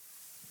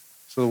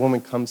 So the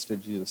woman comes to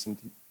Jesus and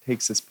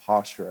takes this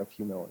posture of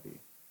humility.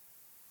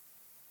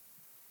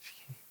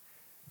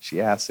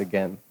 She asks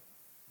again,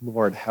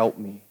 Lord, help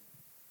me.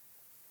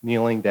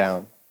 Kneeling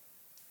down,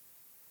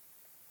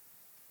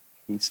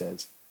 he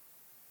says,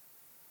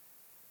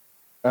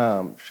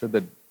 should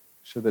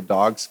the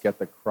dogs get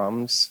the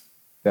crumbs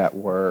that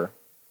were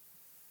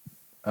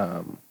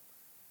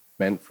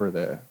meant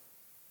for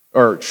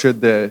or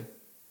should the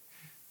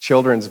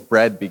children's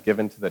bread be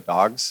given to the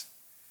dogs?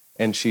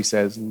 And she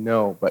says,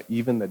 no, but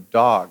even the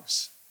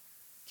dogs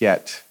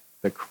get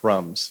the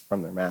crumbs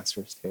from their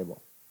master's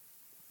table.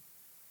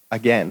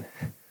 Again,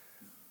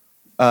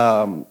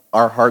 our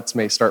hearts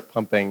may start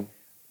pumping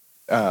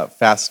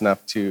fast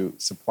enough to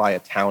supply a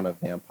town of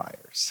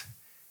vampires.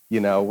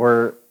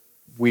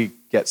 We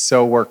get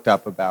so worked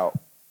up about,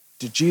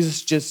 did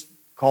Jesus just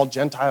call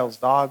Gentiles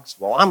dogs?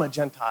 Well, I'm a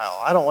Gentile.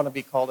 I don't want to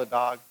be called a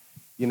dog.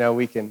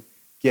 We can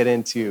get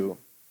into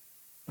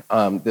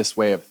this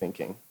way of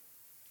thinking.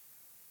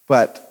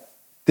 But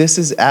this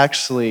is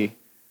actually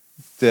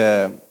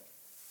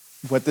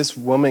what this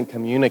woman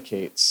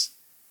communicates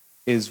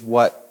is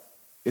what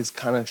is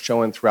kind of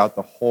shown throughout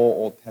the whole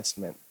Old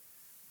Testament,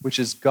 which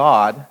is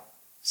God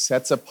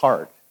sets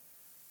apart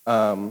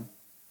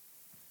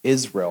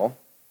Israel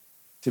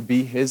to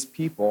be his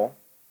people,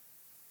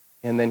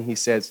 and then he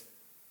says,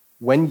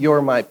 when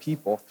you're my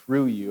people,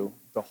 through you,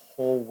 the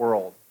whole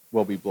world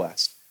will be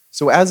blessed.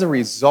 So as a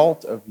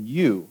result of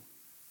you,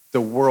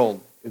 the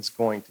world is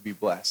going to be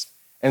blessed.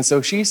 And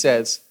so she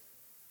says,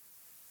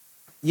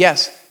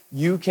 yes,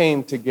 you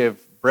came to give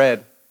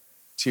bread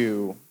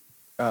to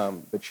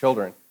the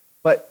children,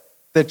 but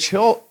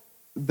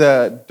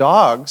the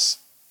dogs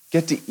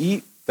get to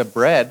eat the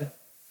bread,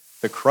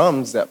 the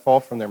crumbs that fall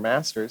from their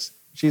masters.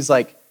 She's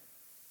like,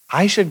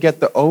 I should get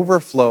the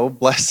overflow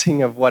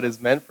blessing of what is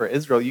meant for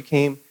Israel. You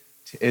came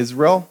to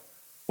Israel?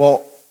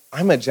 Well,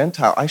 I'm a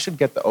Gentile. I should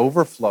get the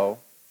overflow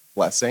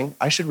blessing.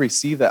 I should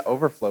receive that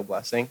overflow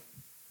blessing.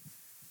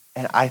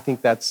 And I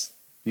think that's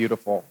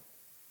beautiful.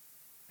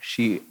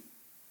 She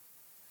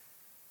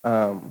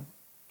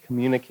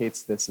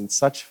communicates this in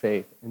such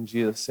faith, and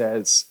Jesus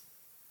says,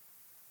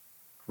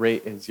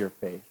 great is your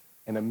faith.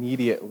 And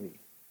immediately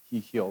he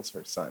heals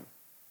her son.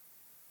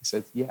 He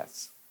says,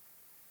 yes,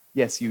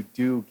 you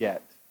do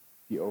get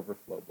the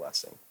overflow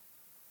blessing.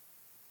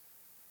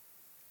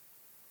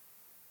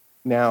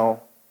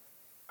 Now,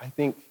 I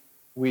think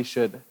we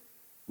should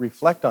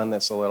reflect on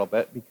this a little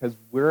bit because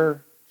we're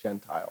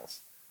Gentiles.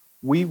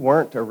 We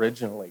weren't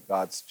originally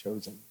God's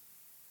chosen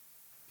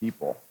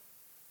people,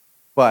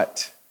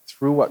 but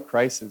through what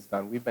Christ has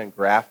done, we've been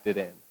grafted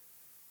in,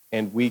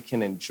 and we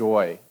can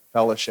enjoy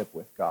fellowship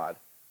with God.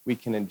 We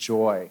can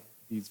enjoy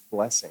these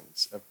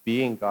blessings of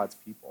being God's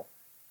people,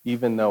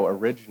 even though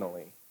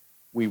originally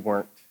we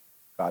weren't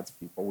God's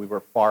people. We were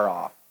far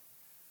off.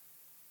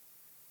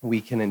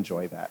 We can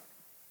enjoy that.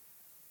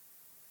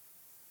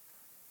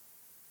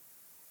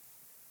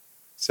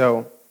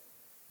 So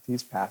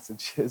these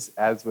passages,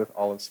 as with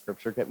all of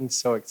Scripture, get me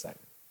so excited.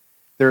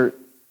 They're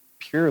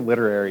pure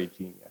literary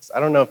genius. I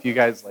don't know if you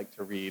guys like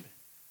to read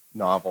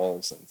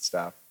novels and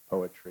stuff,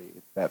 poetry,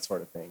 that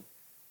sort of thing,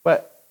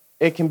 but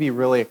it can be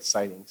really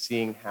exciting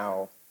seeing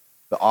how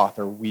the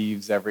author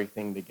weaves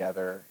everything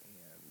together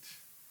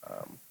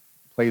and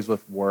plays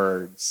with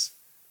words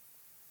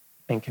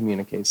and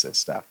communicates this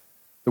stuff.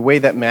 The way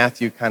that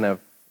Matthew kind of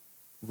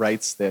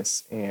writes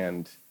this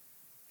and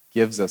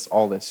gives us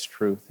all this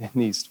truth in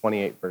these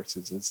 28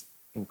 verses is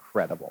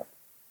incredible.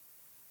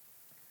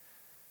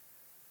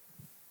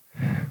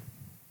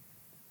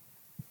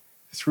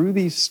 Through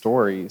these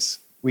stories,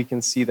 we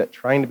can see that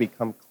trying to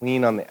become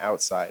clean on the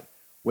outside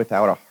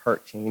without a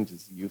heart change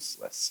is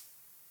useless.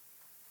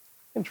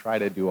 We can try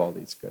to do all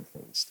these good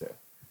things to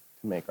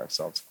make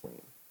ourselves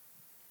clean,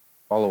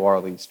 follow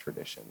all these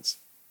traditions.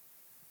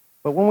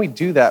 But when we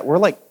do that, we're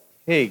like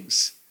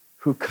pigs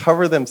who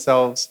cover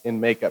themselves in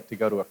makeup to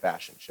go to a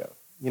fashion show.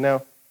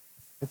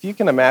 If you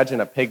can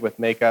imagine a pig with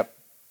makeup,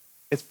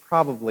 it's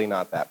probably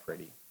not that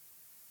pretty.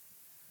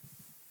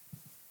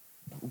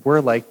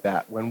 We're like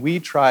that. When we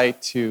try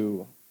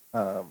to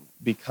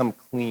become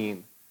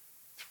clean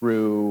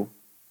through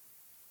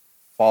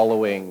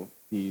following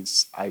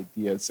these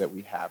ideas that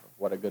we have of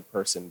what a good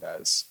person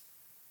does,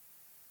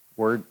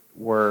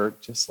 we're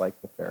just like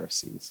the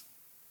Pharisees.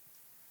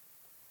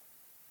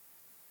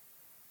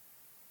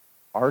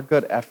 Our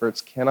good efforts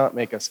cannot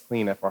make us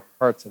clean if our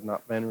hearts have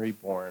not been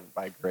reborn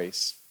by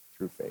grace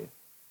through faith.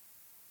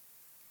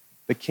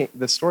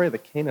 The story of the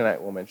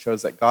Canaanite woman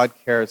shows that God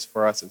cares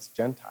for us as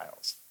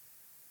Gentiles.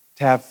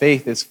 To have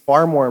faith is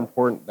far more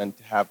important than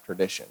to have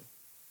tradition.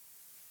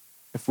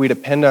 If we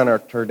depend on our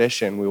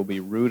tradition, we will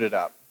be rooted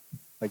up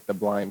like the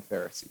blind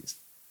Pharisees.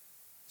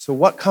 So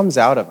what comes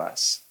out of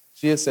us?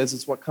 Jesus says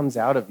it's what comes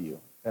out of you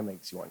that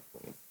makes you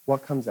unclean.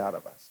 What comes out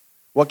of us?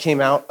 What came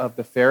out of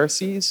the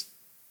Pharisees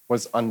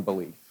was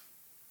unbelief,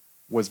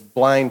 was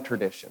blind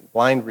tradition,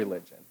 blind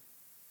religion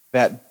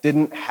that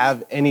didn't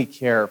have any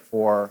care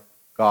for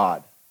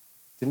God,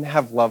 didn't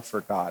have love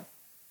for God.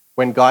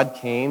 When God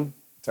came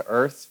to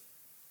earth,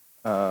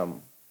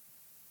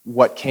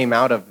 what came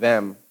out of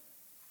them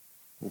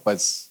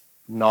was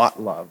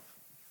not love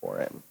for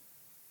him.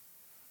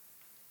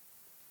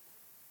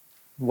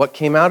 What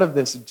came out of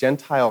this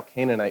Gentile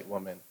Canaanite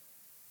woman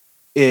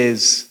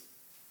is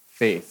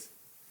faith.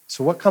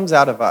 So what comes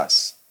out of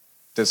us?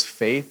 Does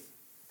faith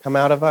come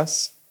out of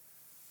us?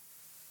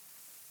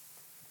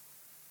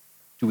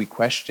 Do we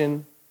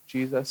question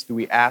Jesus? Do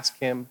we ask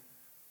him,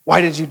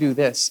 why did you do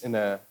this in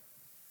a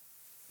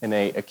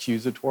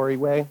accusatory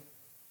way?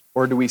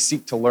 Or do we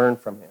seek to learn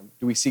from him?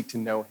 Do we seek to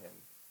know him?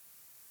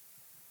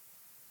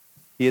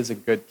 He is a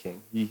good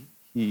king.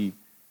 He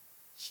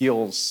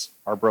heals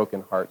our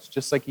broken hearts,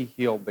 just like he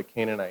healed the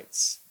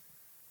Canaanites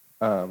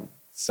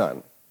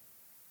son.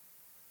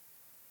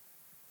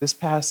 This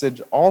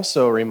passage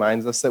also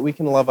reminds us that we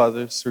can love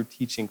others through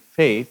teaching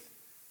faith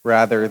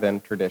rather than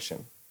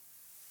tradition.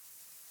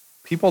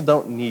 People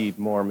don't need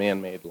more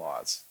man-made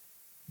laws.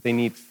 They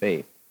need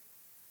faith.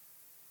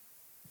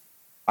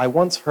 I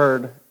once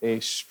heard a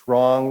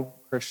strong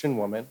Christian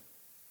woman,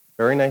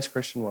 very nice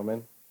Christian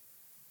woman,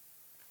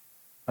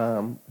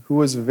 who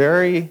was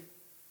very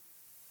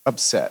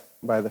upset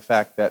by the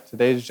fact that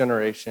today's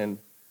generation,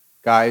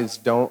 guys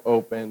don't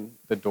open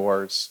the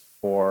doors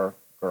for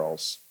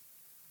girls.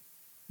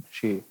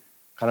 She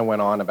kind of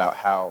went on about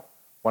how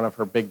one of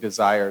her big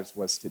desires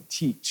was to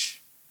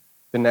teach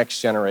the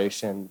next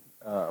generation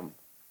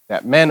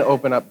that men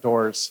open up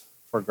doors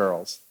for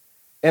girls.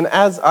 And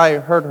as I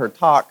heard her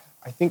talk,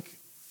 I think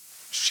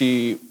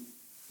she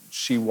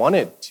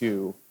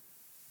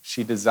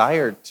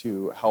desired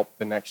to help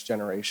the next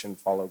generation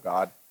follow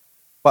God,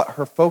 but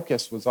her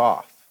focus was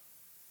off.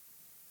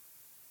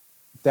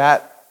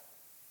 That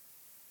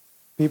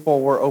men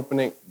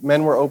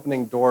were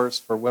opening doors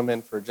for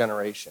women for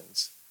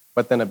generations,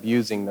 but then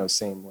abusing those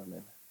same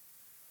women.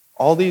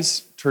 All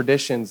these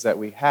traditions that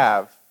we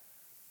have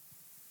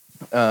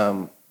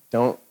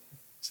don't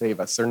save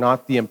us. They're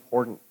not the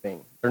important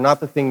thing. They're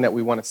not the thing that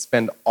we want to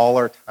spend all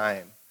our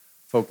time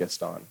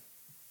focused on.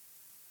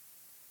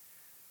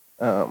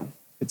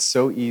 It's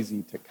so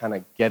easy to kind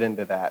of get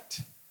into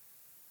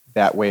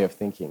that way of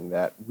thinking,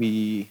 that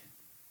we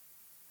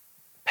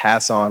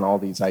pass on all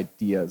these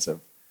ideas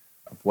of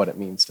what it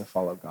means to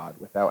follow God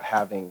without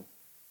having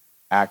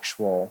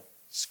actual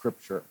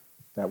scripture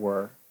that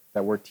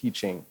we're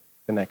teaching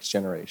the next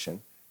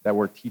generation, that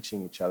we're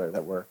teaching each other,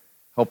 that we're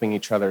helping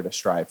each other to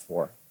strive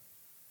for.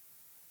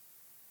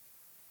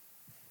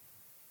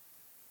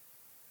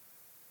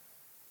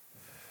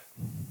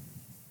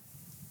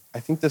 I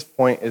think this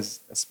point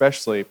is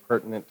especially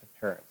pertinent to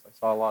parents. I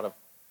saw a lot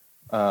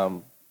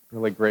of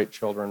really great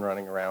children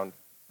running around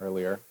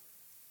earlier,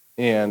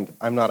 and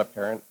I'm not a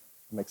parent.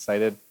 I'm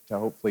excited to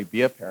hopefully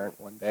be a parent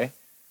one day.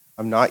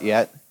 I'm not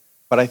yet,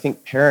 but I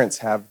think parents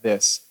have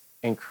this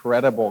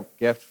incredible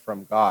gift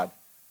from God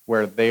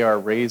where they are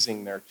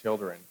raising their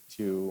children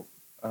to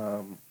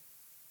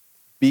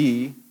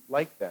be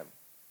like them.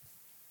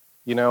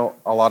 You know,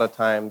 a lot of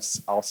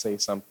times I'll say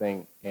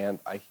something and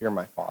I hear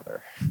my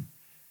father.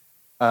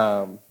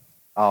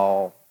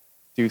 I'll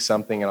do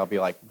something and I'll be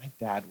like, my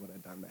dad would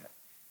have done that.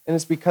 And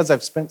it's because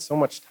I've spent so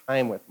much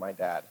time with my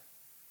dad.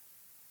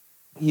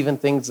 Even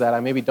things that I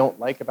maybe don't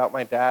like about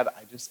my dad,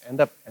 I just end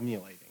up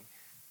emulating.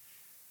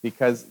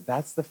 Because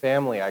that's the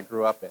family I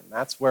grew up in.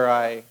 That's where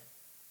I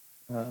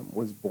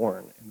was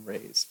born and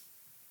raised.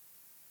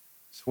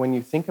 So when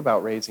you think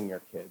about raising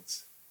your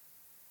kids,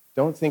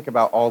 don't think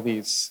about all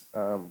these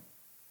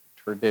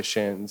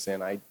traditions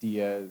and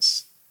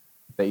ideas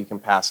that you can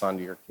pass on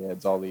to your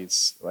kids, all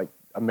these like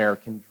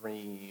American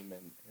dream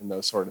and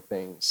those sort of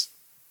things.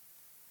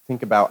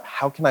 Think about,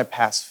 how can I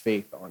pass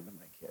faith on to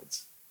my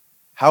kids?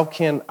 How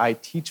can I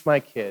teach my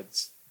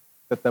kids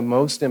that the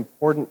most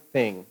important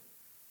thing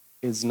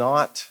is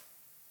not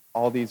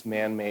all these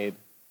man-made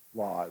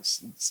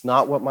laws. It's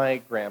not what my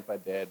grandpa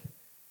did.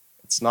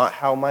 It's not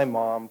how my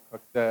mom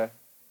cooked the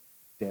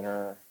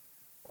dinner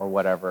or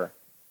whatever.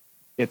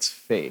 It's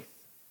faith.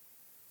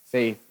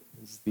 Faith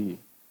is the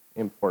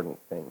important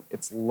thing.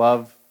 It's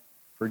love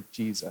for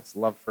Jesus,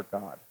 love for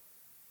God.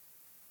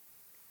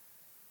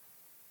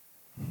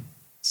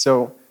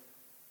 So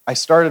I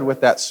started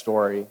with that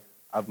story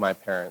of my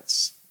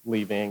parents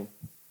leaving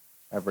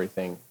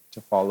everything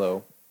to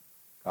follow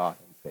God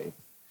in faith.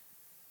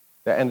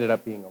 That ended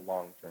up being a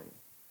long journey.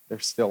 They're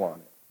still on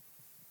it.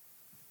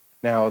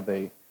 Now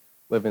they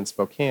live in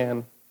Spokane,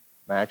 and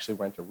I actually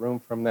rent a room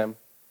from them.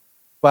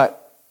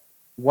 But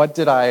what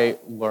did I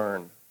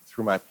learn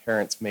through my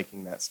parents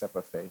making that step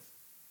of faith?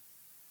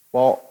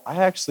 Well, I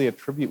actually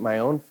attribute my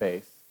own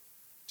faith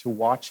to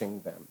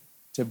watching them,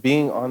 to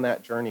being on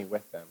that journey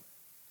with them.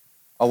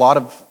 A lot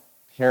of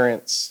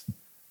parents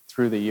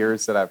through the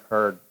years that I've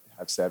heard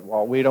have said,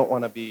 well, we don't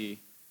want to be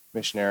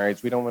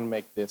missionaries. We don't want to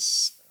make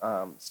this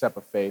step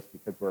of faith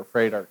because we're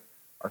afraid our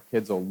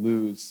kids will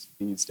lose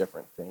these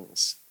different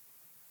things.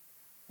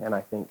 And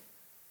I think,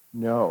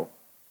 no.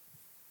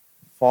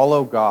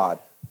 Follow God.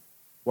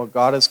 What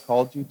God has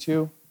called you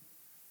to,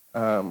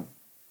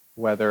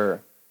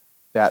 whether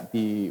that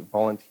be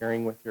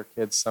volunteering with your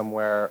kids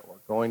somewhere or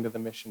going to the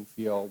mission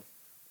field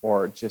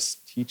or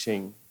just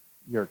teaching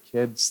your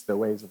kids the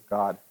ways of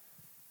God,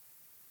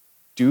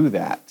 do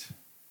that.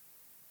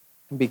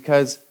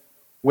 Because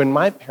when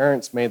my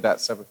parents made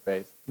that step of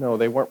faith, no,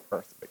 they weren't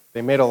perfect.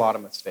 They made a lot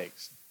of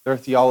mistakes. Their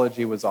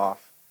theology was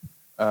off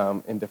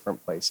in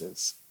different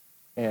places.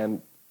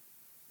 And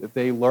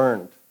they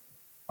learned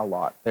a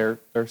lot. They're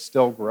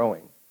still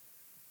growing.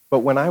 But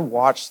when I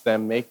watched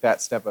them make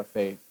that step of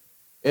faith,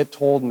 it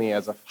told me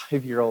as a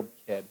 5-year-old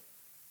kid,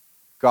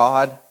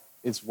 God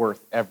is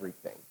worth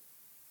everything.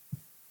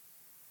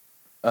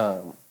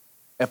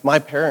 If my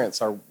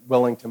parents are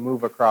willing to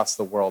move across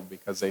the world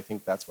because they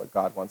think that's what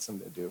God wants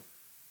them to do,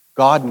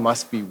 God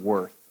must be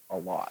worth a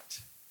lot.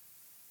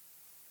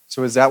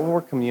 So is that what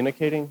we're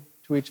communicating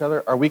to each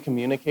other? Are we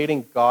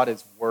communicating God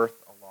is worth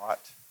a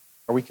lot?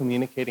 Are we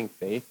communicating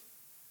faith?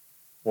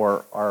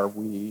 Or are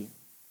we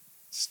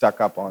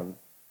stuck up on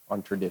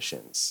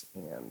traditions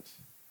and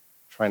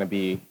trying to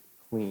be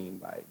clean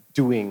by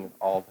doing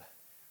all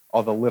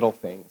the little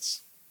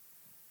things?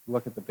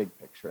 Look at the big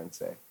picture and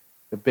say,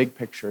 the big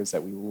picture is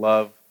that we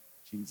love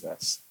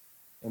Jesus.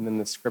 And then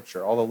the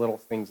scripture, all the little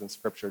things in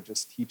scripture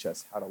just teach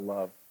us how to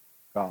love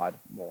God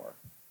more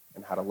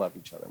and how to love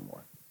each other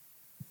more.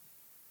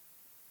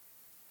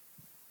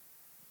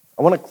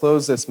 I want to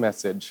close this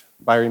message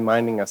by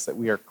reminding us that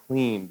we are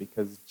clean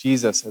because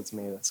Jesus has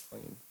made us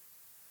clean.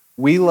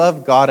 We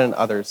love God and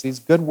others. These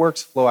good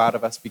works flow out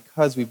of us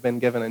because we've been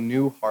given a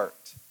new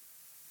heart.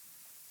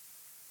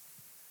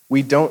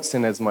 We don't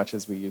sin as much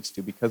as we used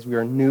to because we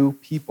are new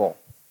people.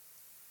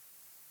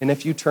 And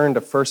if you turn to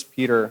 1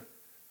 Peter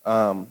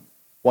 1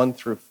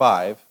 through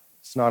 5,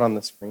 it's not on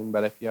the screen,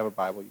 but if you have a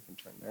Bible, you can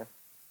turn there.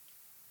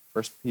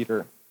 1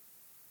 Peter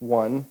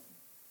 1,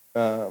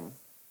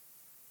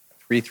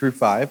 3 through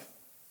 5.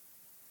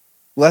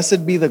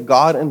 Blessed be the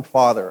God and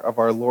Father of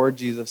our Lord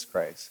Jesus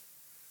Christ.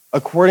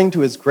 According to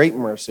his great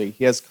mercy,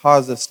 he has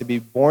caused us to be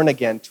born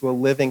again to a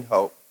living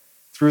hope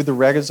through the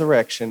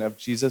resurrection of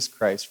Jesus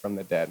Christ from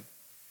the dead,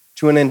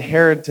 to an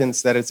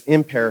inheritance that is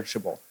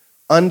imperishable,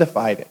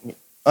 undefiled,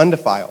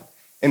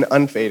 and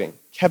unfading,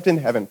 kept in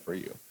heaven for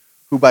you,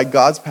 who by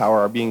God's power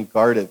are being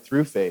guarded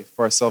through faith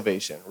for a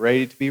salvation,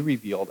 ready to be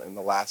revealed in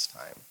the last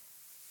time.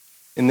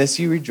 In this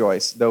you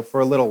rejoice, though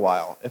for a little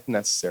while, if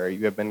necessary,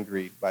 you have been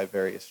grieved by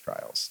various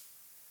trials.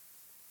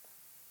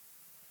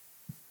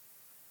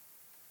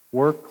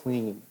 We're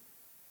clean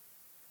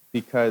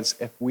because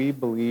if we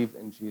believe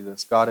in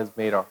Jesus, God has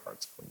made our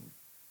hearts clean.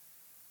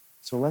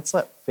 So let's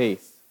let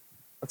faith,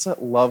 let's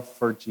let love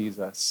for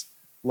Jesus,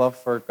 love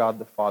for God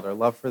the Father,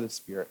 love for the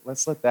Spirit,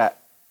 let's let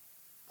that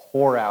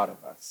pour out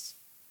of us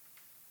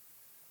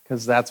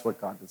because that's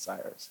what God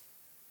desires.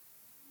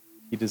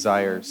 He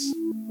desires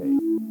faith.